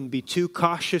 that I wouldn't be too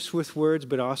cautious with words,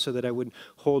 but also that I wouldn't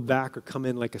hold back or come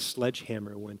in like a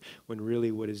sledgehammer when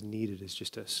really what is needed is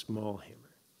just a small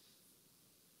hammer.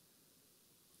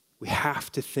 We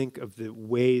have to think of the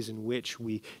ways in which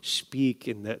we speak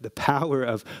and the power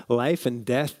of life and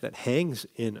death that hangs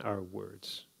in our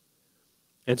words.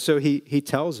 And so he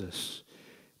tells us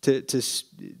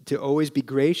to always be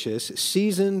gracious,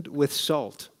 seasoned with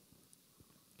salt.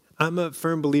 I'm a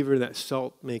firm believer that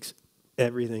salt makes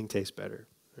everything taste better.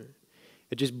 Right?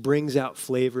 It just brings out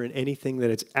flavor in anything that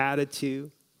it's added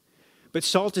to. But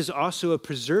salt is also a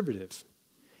preservative.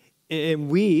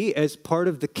 And we, as part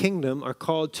of the kingdom, are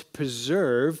called to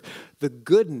preserve the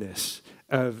goodness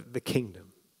of the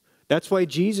kingdom. That's why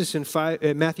Jesus in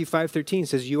Matthew 5:13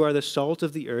 says, you are the salt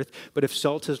of the earth, but if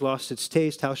salt has lost its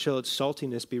taste, how shall its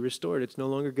saltiness be restored? It's no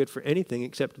longer good for anything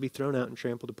except to be thrown out and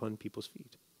trampled upon people's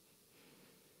feet.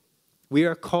 We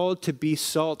are called to be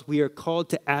salt. We are called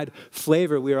to add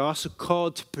flavor. We are also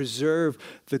called to preserve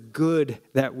the good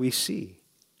that we see.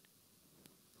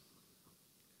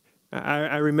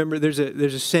 I remember there's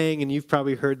a saying, and you've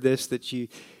probably heard this, that you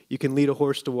can lead a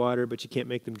horse to water, but you can't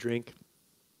make them drink.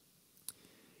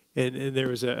 And there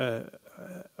was a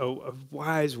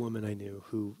wise woman I knew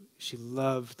who, she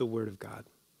loved the Word of God.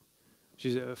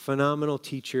 She's a phenomenal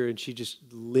teacher, and she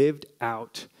just lived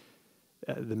out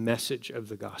the message of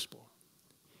the gospel.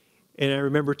 And I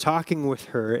remember talking with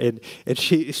her, and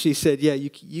she said, yeah,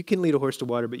 you can lead a horse to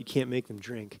water, but you can't make them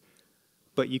drink.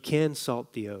 But you can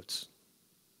salt the oats,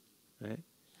 right?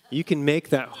 You can make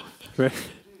that, right?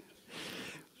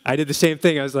 I did the same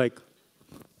thing. I was like,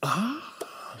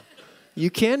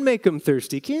 you can make them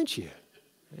thirsty, can't you?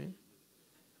 Right?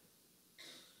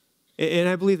 And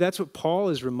I believe that's what Paul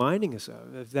is reminding us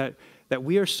of, that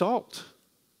we are salt.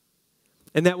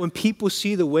 And that when people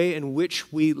see the way in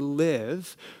which we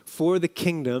live for the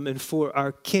kingdom and for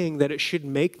our King, that it should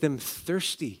make them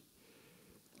thirsty.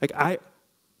 Like,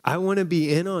 I want to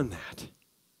be in on that.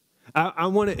 I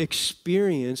want to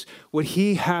experience what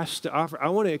he has to offer. I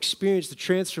want to experience the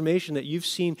transformation that you've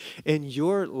seen in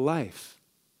your life.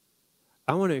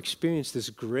 I want to experience this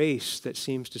grace that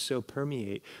seems to so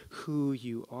permeate who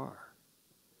you are.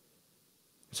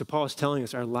 So Paul is telling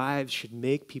us our lives should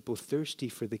make people thirsty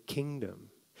for the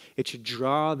kingdom. It should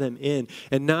draw them in,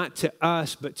 and not to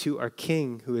us, but to our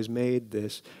King who has made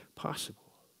this possible.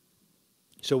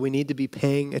 So we need to be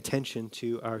paying attention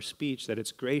to our speech, that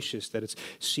it's gracious, that it's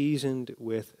seasoned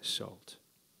with salt.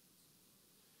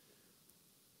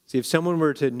 See, if someone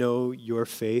were to know your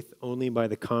faith only by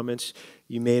the comments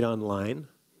you made online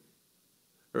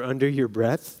or under your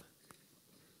breath,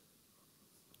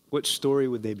 what story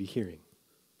would they be hearing?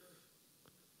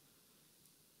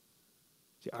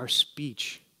 See, our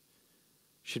speech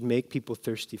should make people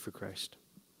thirsty for Christ.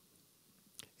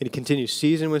 And it continues,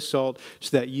 season with salt,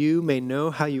 so that you may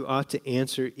know how you ought to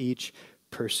answer each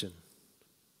person.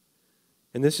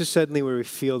 And this is suddenly where we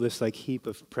feel this like heap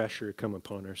of pressure come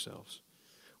upon ourselves.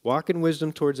 Walk in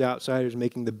wisdom towards outsiders,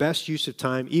 making the best use of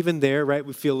time. Even there, right,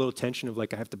 we feel a little tension of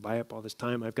like, I have to buy up all this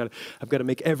time. I've got to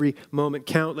make every moment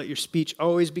count. Let your speech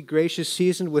always be gracious,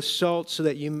 seasoned with salt, so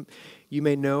that you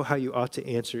may know how you ought to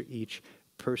answer each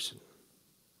person.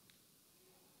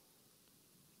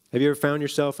 Have you ever found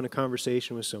yourself in a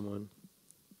conversation with someone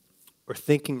or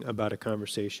thinking about a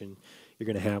conversation you're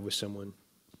going to have with someone,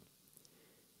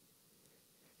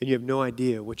 and you have no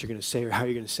idea what you're going to say or how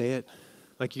you're going to say it.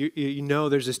 Like you know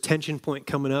there's this tension point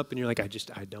coming up, and you're like,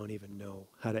 I don't even know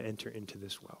how to enter into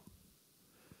this well.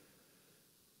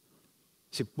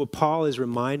 See, what Paul is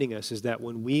reminding us is that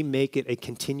when we make it a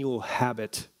continual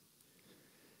habit,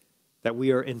 that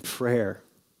we are in prayer,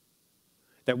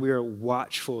 that we are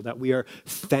watchful, that we are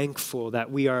thankful, that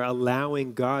we are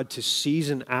allowing God to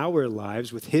season our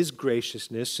lives with his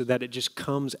graciousness so that it just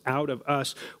comes out of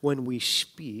us when we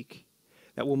speak,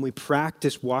 that when we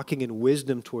practice walking in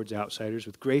wisdom towards outsiders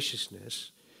with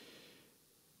graciousness,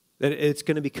 that it's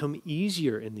going to become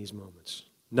easier in these moments.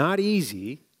 Not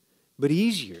easy, but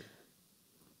easier.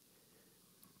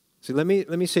 So let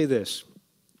me say this,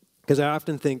 because I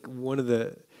often think one of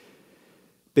the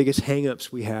biggest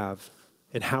hang-ups we have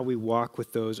in how we walk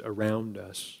with those around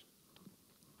us,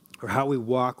 or how we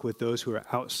walk with those who are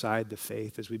outside the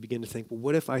faith, as we begin to think, well,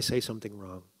 what if I say something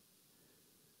wrong?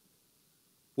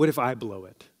 What if I blow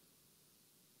it?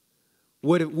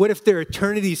 What if their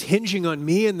eternity is hinging on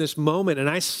me in this moment and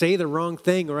I say the wrong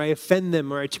thing, or I offend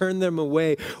them, or I turn them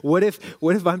away? What if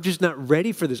I'm just not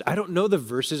ready for this? I don't know the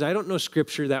verses. I don't know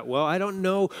Scripture that well. I don't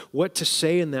know what to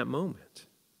say in that moment.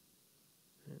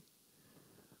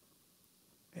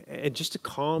 And just to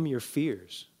calm your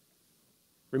fears,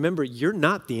 remember, you're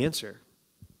not the answer.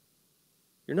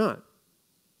 You're not.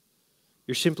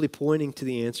 You're simply pointing to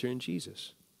the answer in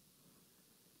Jesus.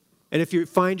 And if you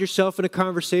find yourself in a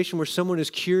conversation where someone is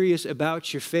curious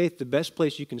about your faith, the best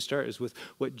place you can start is with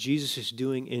what Jesus is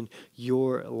doing in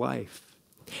your life.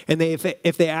 And if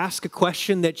they ask a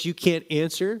question that you can't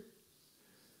answer,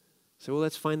 say, well,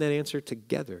 let's find that answer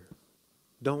together.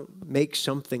 Don't make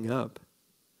something up.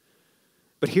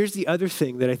 But here's the other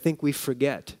thing that I think we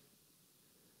forget.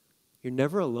 You're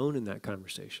never alone in that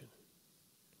conversation.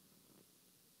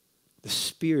 The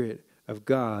Spirit of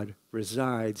God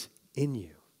resides in you,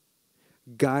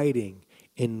 guiding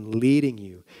and leading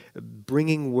you,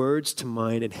 bringing words to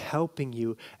mind and helping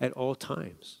you at all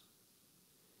times.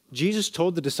 Jesus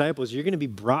told the disciples, you're going to be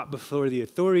brought before the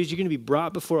authorities. You're going to be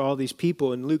brought before all these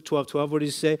people. In Luke 12:12, what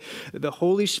does he say? The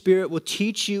Holy Spirit will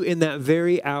teach you in that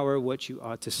very hour what you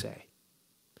ought to say.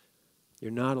 You're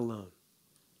not alone.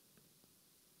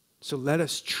 So let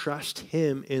us trust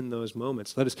him in those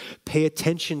moments. Let us pay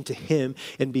attention to him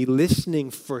and be listening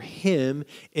for him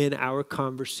in our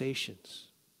conversations.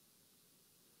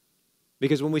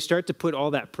 Because when we start to put all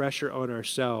that pressure on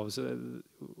ourselves,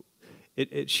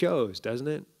 it shows, doesn't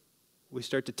it? We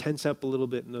start to tense up a little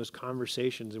bit in those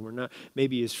conversations, and we're not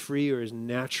maybe as free or as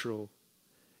natural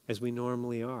as we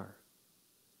normally are.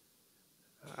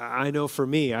 I know for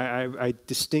me, I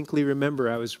distinctly remember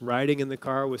I was riding in the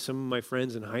car with some of my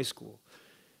friends in high school.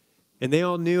 And they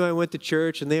all knew I went to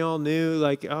church, and they all knew,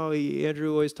 like, oh,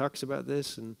 Andrew always talks about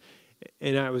this. And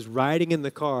I was riding in the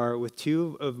car with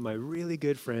two of my really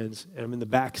good friends, and I'm in the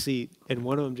back seat, and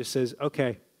one of them just says,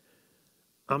 okay,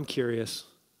 I'm curious.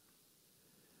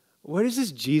 What is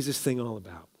this Jesus thing all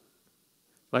about?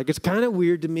 Like, it's kind of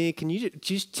weird to me. Can you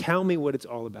just tell me what it's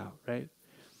all about, right?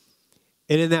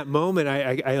 And in that moment,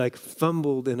 I like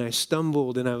fumbled and I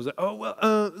stumbled and I was like, oh, well,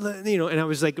 and I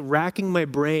was like racking my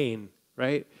brain,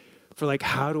 right? For like,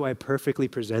 how do I perfectly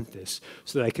present this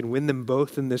so that I can win them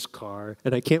both in this car?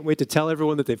 And I can't wait to tell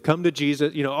everyone that they've come to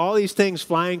Jesus. All these things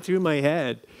flying through my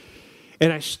head.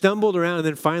 And I stumbled around, and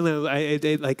then finally,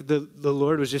 the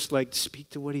Lord was just like, speak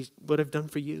to what I've done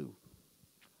for you.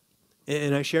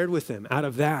 And I shared with them out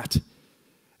of that,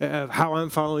 of how I'm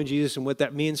following Jesus and what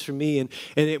that means for me.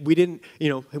 We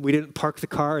didn't park the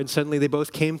car and suddenly they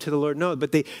both came to the Lord. No,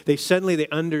 but they suddenly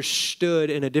understood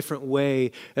in a different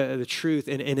way the truth.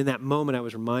 And in that moment, I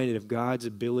was reminded of God's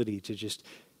ability to just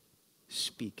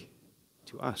speak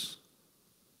to us,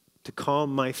 to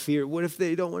calm my fear. What if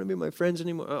they don't want to be my friends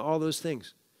anymore? All those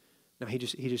things. No, he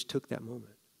just took that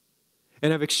moment.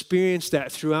 And I've experienced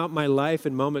that throughout my life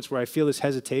in moments where I feel this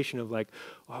hesitation of like,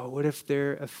 oh, what if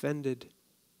they're offended?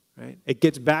 Right? It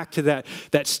gets back to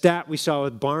that stat we saw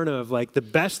with Barna of like the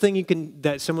best thing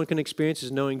that someone can experience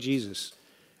is knowing Jesus.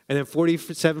 And then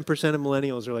 47% of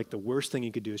millennials are like the worst thing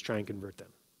you could do is try and convert them.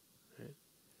 Right?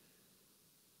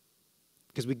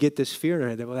 Because we get this fear in our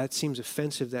head that, well, that seems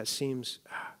offensive, that seems...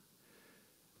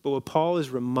 But what Paul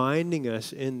is reminding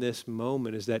us in this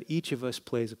moment is that each of us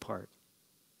plays a part.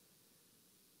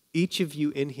 Each of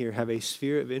you in here have a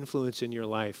sphere of influence in your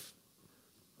life,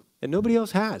 and nobody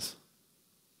else has.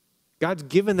 God's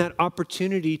given that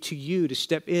opportunity to you to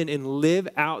step in and live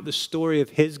out the story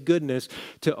of his goodness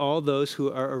to all those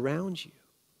who are around you.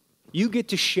 You get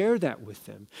to share that with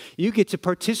them. You get to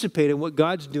participate in what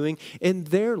God's doing in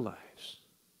their lives.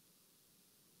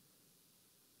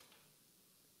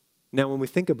 Now, when we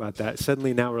think about that,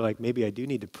 suddenly now we're like, maybe I do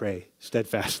need to pray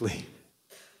steadfastly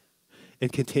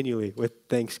and continually with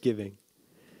thanksgiving.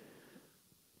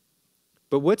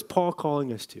 But what's Paul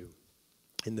calling us to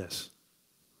in this?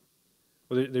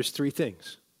 Well, there's three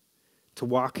things: to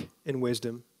walk in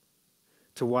wisdom,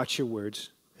 to watch your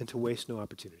words, and to waste no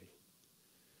opportunity.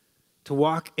 To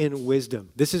walk in wisdom.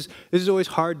 This is always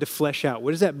hard to flesh out.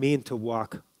 What does that mean to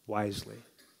walk wisely?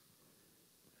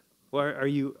 Well, are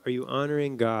you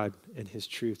honoring God and his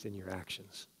truth in your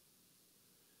actions?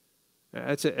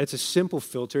 It's a simple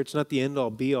filter. It's not the end all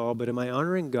be all, but am I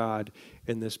honoring God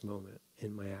in this moment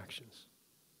in my actions?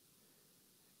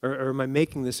 Or am I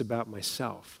making this about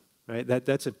myself? Right?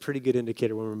 That's a pretty good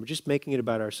indicator. When we're just making it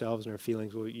about ourselves and our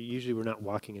feelings, well, usually we're not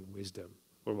walking in wisdom.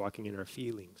 We're walking in our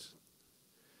feelings.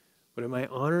 But am I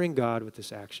honoring God with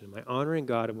this action? Am I honoring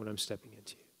God in what I'm stepping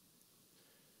into?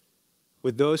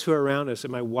 With those who are around us,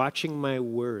 am I watching my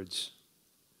words?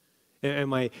 Are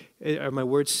my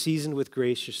words seasoned with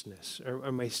graciousness?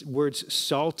 Are my words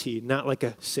salty, not like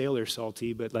a sailor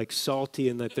salty, but like salty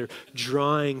in that they're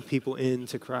drawing people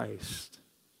into Christ?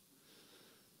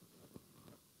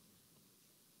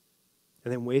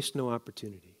 And then waste no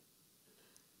opportunity.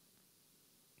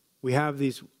 We have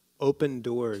these open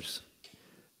doors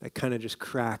that kind of just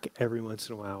crack every once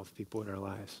in a while with people in our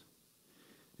lives.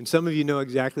 And some of you know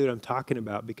exactly what I'm talking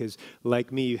about because,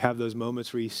 like me, you have those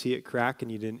moments where you see it crack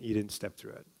and you didn't step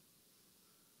through it.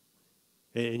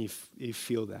 And you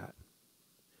feel that.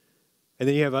 And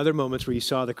then you have other moments where you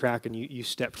saw the crack and you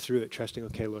stepped through it, trusting,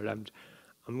 okay, Lord, I'm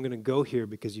going to go here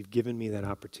because you've given me that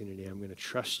opportunity. I'm going to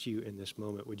trust you in this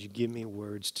moment. Would you give me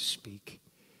words to speak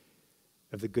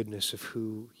of the goodness of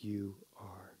who you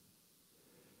are?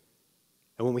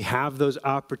 And when we have those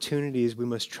opportunities, we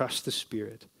must trust the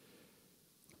Spirit.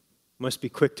 Must be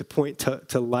quick to point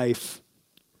to life.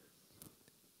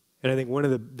 And I think one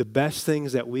of the best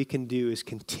things that we can do is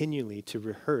continually to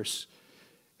rehearse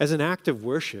as an act of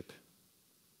worship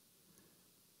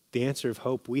the answer of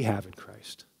hope we have in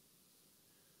Christ.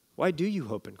 Why do you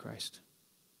hope in Christ?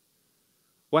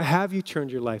 Why have you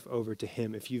turned your life over to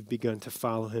him if you've begun to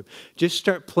follow him? Just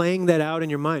start playing that out in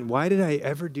your mind. Why did I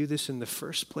ever do this in the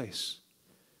first place?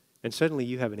 And suddenly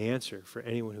you have an answer for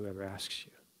anyone who ever asks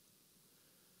you.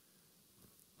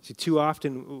 See, too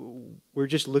often we're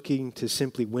just looking to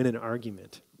simply win an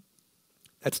argument.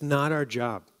 That's not our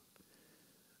job.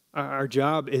 Our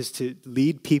job is to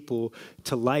lead people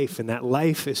to life, and that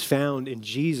life is found in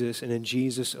Jesus and in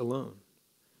Jesus alone.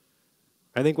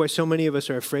 I think why so many of us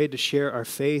are afraid to share our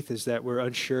faith is that we're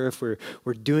unsure if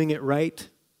we're doing it right,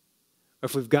 or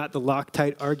if we've got the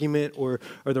Loctite argument or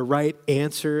the right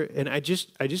answer. And I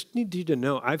just need you to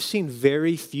know, I've seen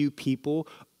very few people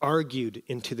argued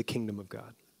into the kingdom of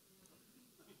God.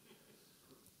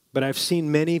 But I've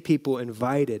seen many people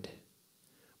invited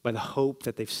by the hope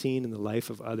that they've seen in the life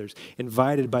of others,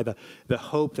 invited by the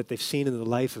hope that they've seen in the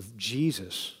life of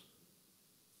Jesus.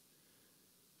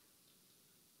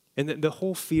 And the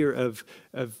whole fear of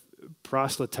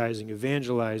proselytizing,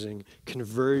 evangelizing,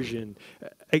 conversion,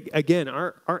 again,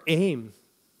 our aim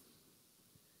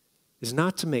is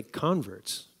not to make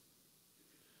converts.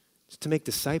 It's to make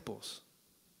disciples.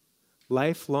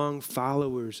 Lifelong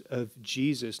followers of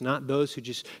Jesus, not those who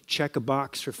just check a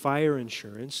box for fire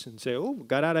insurance and say, oh,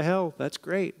 got out of hell, that's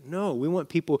great. No, we want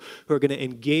people who are going to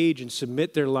engage and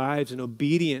submit their lives in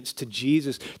obedience to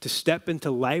Jesus, to step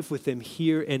into life with him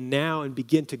here and now and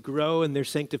begin to grow in their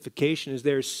sanctification as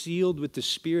they're sealed with the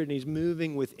Spirit and he's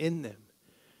moving within them.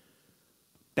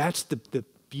 That's the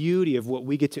beauty of what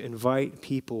we get to invite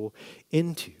people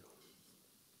into.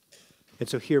 And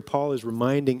so here Paul is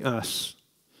reminding us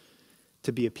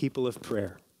to be a people of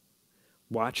prayer,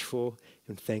 watchful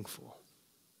and thankful,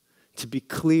 to be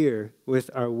clear with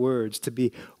our words, to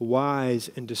be wise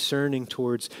and discerning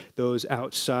towards those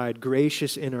outside,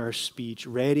 gracious in our speech,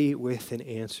 ready with an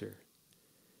answer.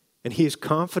 And he is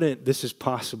confident this is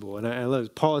possible. And I love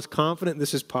it. Paul is confident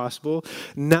this is possible,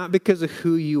 not because of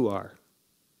who you are,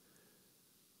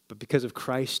 but because of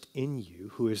Christ in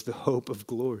you, who is the hope of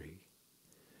glory.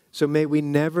 So may we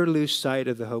never lose sight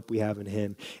of the hope we have in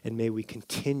him, and may we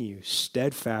continue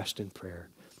steadfast in prayer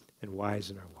and wise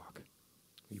in our walk.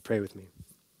 Will you pray with me?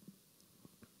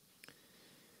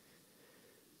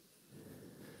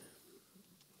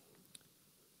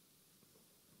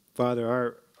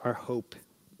 Father, our hope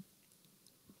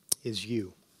is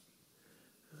you.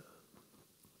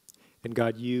 And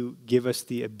God, you give us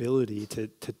the ability to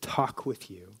talk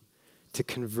with you, to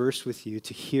converse with you,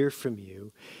 to hear from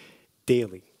you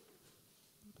daily.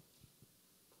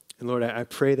 And Lord, I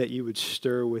pray that you would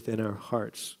stir within our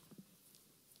hearts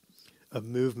a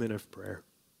movement of prayer.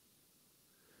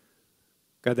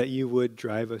 God, that you would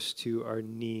drive us to our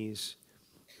knees,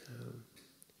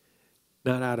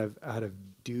 not out of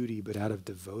duty, but out of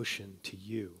devotion to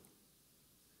you.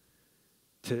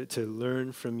 To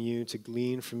learn from you, to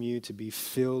glean from you, to be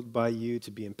filled by you,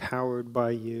 to be empowered by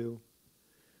you.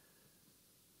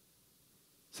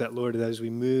 So that, Lord, as we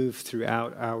move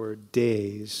throughout our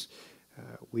days,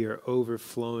 we are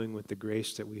overflowing with the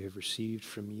grace that we have received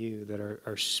from you, that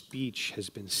our speech has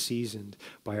been seasoned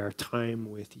by our time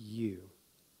with you.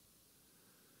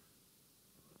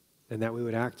 And that we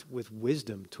would act with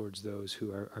wisdom towards those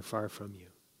who are far from you.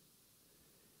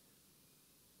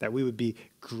 That we would be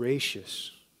gracious,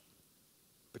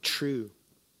 but true.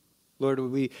 Lord,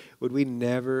 would we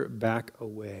never back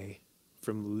away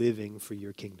from living for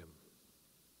your kingdom?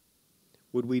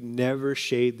 Would we never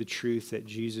shade the truth that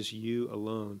Jesus, you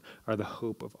alone, are the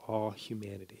hope of all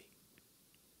humanity?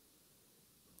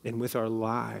 And with our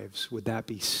lives, would that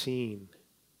be seen?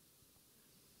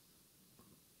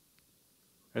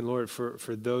 And Lord, for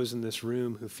those in this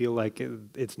room who feel like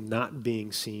it's not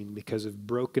being seen because of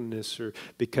brokenness or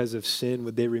because of sin,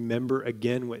 would they remember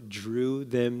again what drew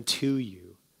them to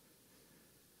you?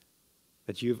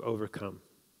 That you've overcome,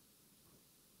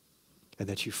 and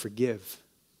that you forgive,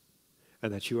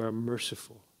 and that you are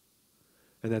merciful,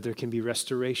 and that there can be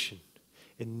restoration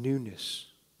and newness.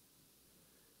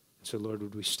 And so, Lord,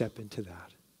 would we step into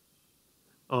that,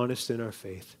 honest in our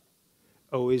faith,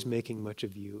 always making much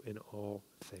of you in all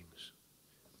things.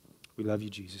 We love you,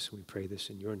 Jesus, and we pray this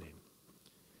in your name.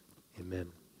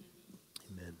 Amen.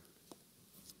 Amen.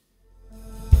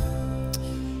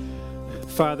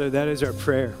 Father, that is our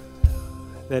prayer,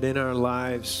 that in our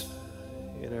lives,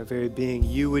 in our very being,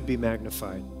 you would be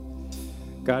magnified.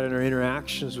 God, in our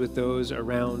interactions with those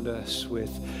around us,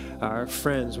 with our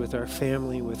friends, with our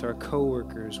family, with our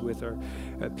coworkers, with our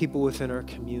people within our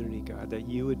community, God, that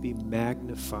you would be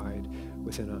magnified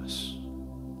within us.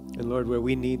 And Lord, where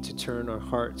we need to turn our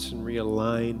hearts and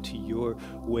realign to your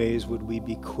ways, would we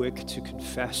be quick to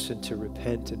confess and to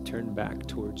repent and turn back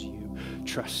towards you,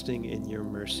 trusting in your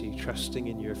mercy, trusting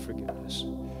in your forgiveness.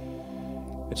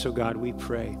 And so, God, we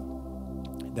pray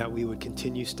that we would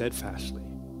continue steadfastly,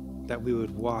 that we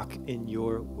would walk in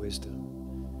your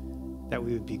wisdom, that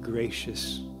we would be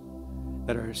gracious,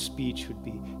 that our speech would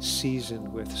be seasoned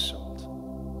with salt.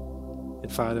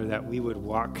 And Father, that we would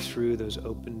walk through those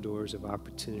open doors of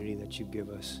opportunity that you give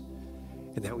us,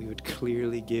 and that we would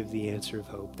clearly give the answer of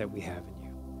hope that we have in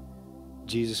you.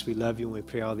 Jesus, we love you, and we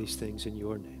pray all these things in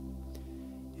your name.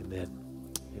 Amen.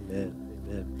 Amen.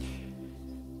 Amen.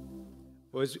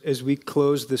 Well, as we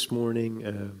close this morning,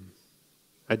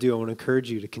 I want to encourage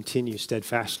you to continue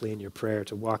steadfastly in your prayer,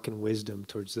 to walk in wisdom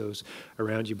towards those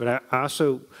around you. But I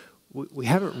also, we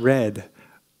haven't read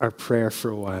our prayer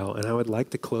for a while, and I would like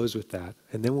to close with that,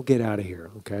 and then we'll get out of here,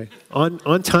 okay?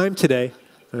 On time today,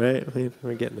 all right? I mean,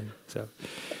 we're getting there.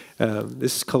 So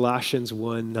this is Colossians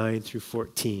 1, 9 through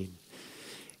 14.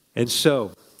 And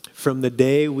so, from the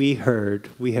day we heard,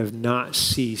 we have not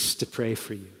ceased to pray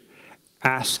for you,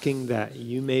 asking that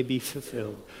you may be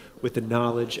fulfilled with the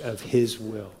knowledge of his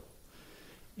will,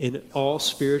 in all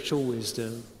spiritual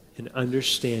wisdom and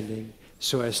understanding,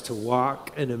 so as to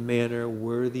walk in a manner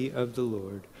worthy of the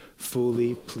Lord,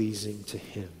 fully pleasing to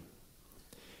him,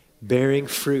 bearing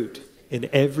fruit in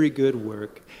every good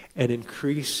work and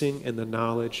increasing in the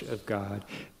knowledge of God,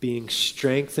 being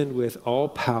strengthened with all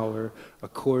power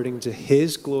according to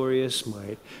his glorious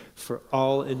might, for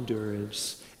all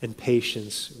endurance and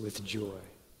patience with joy,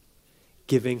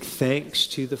 giving thanks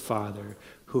to the Father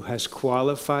who has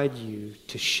qualified you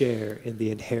to share in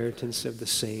the inheritance of the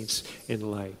saints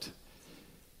in light.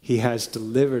 He has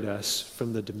delivered us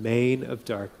from the domain of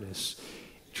darkness,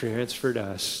 transferred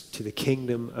us to the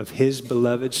kingdom of his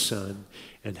beloved Son,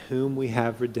 in whom we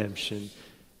have redemption,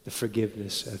 the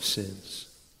forgiveness of sins.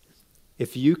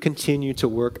 If you continue to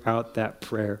work out that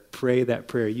prayer, pray that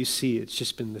prayer, you see it's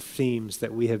just been the themes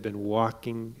that we have been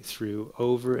walking through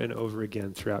over and over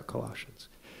again throughout Colossians.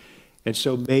 And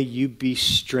so may you be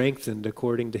strengthened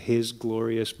according to his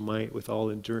glorious might with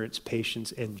all endurance,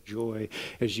 patience, and joy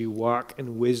as you walk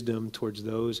in wisdom towards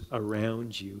those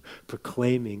around you,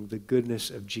 proclaiming the goodness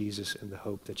of Jesus and the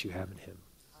hope that you have in him.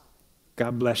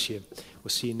 God bless you. We'll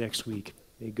see you next week.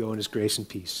 May you go in his grace and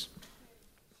peace.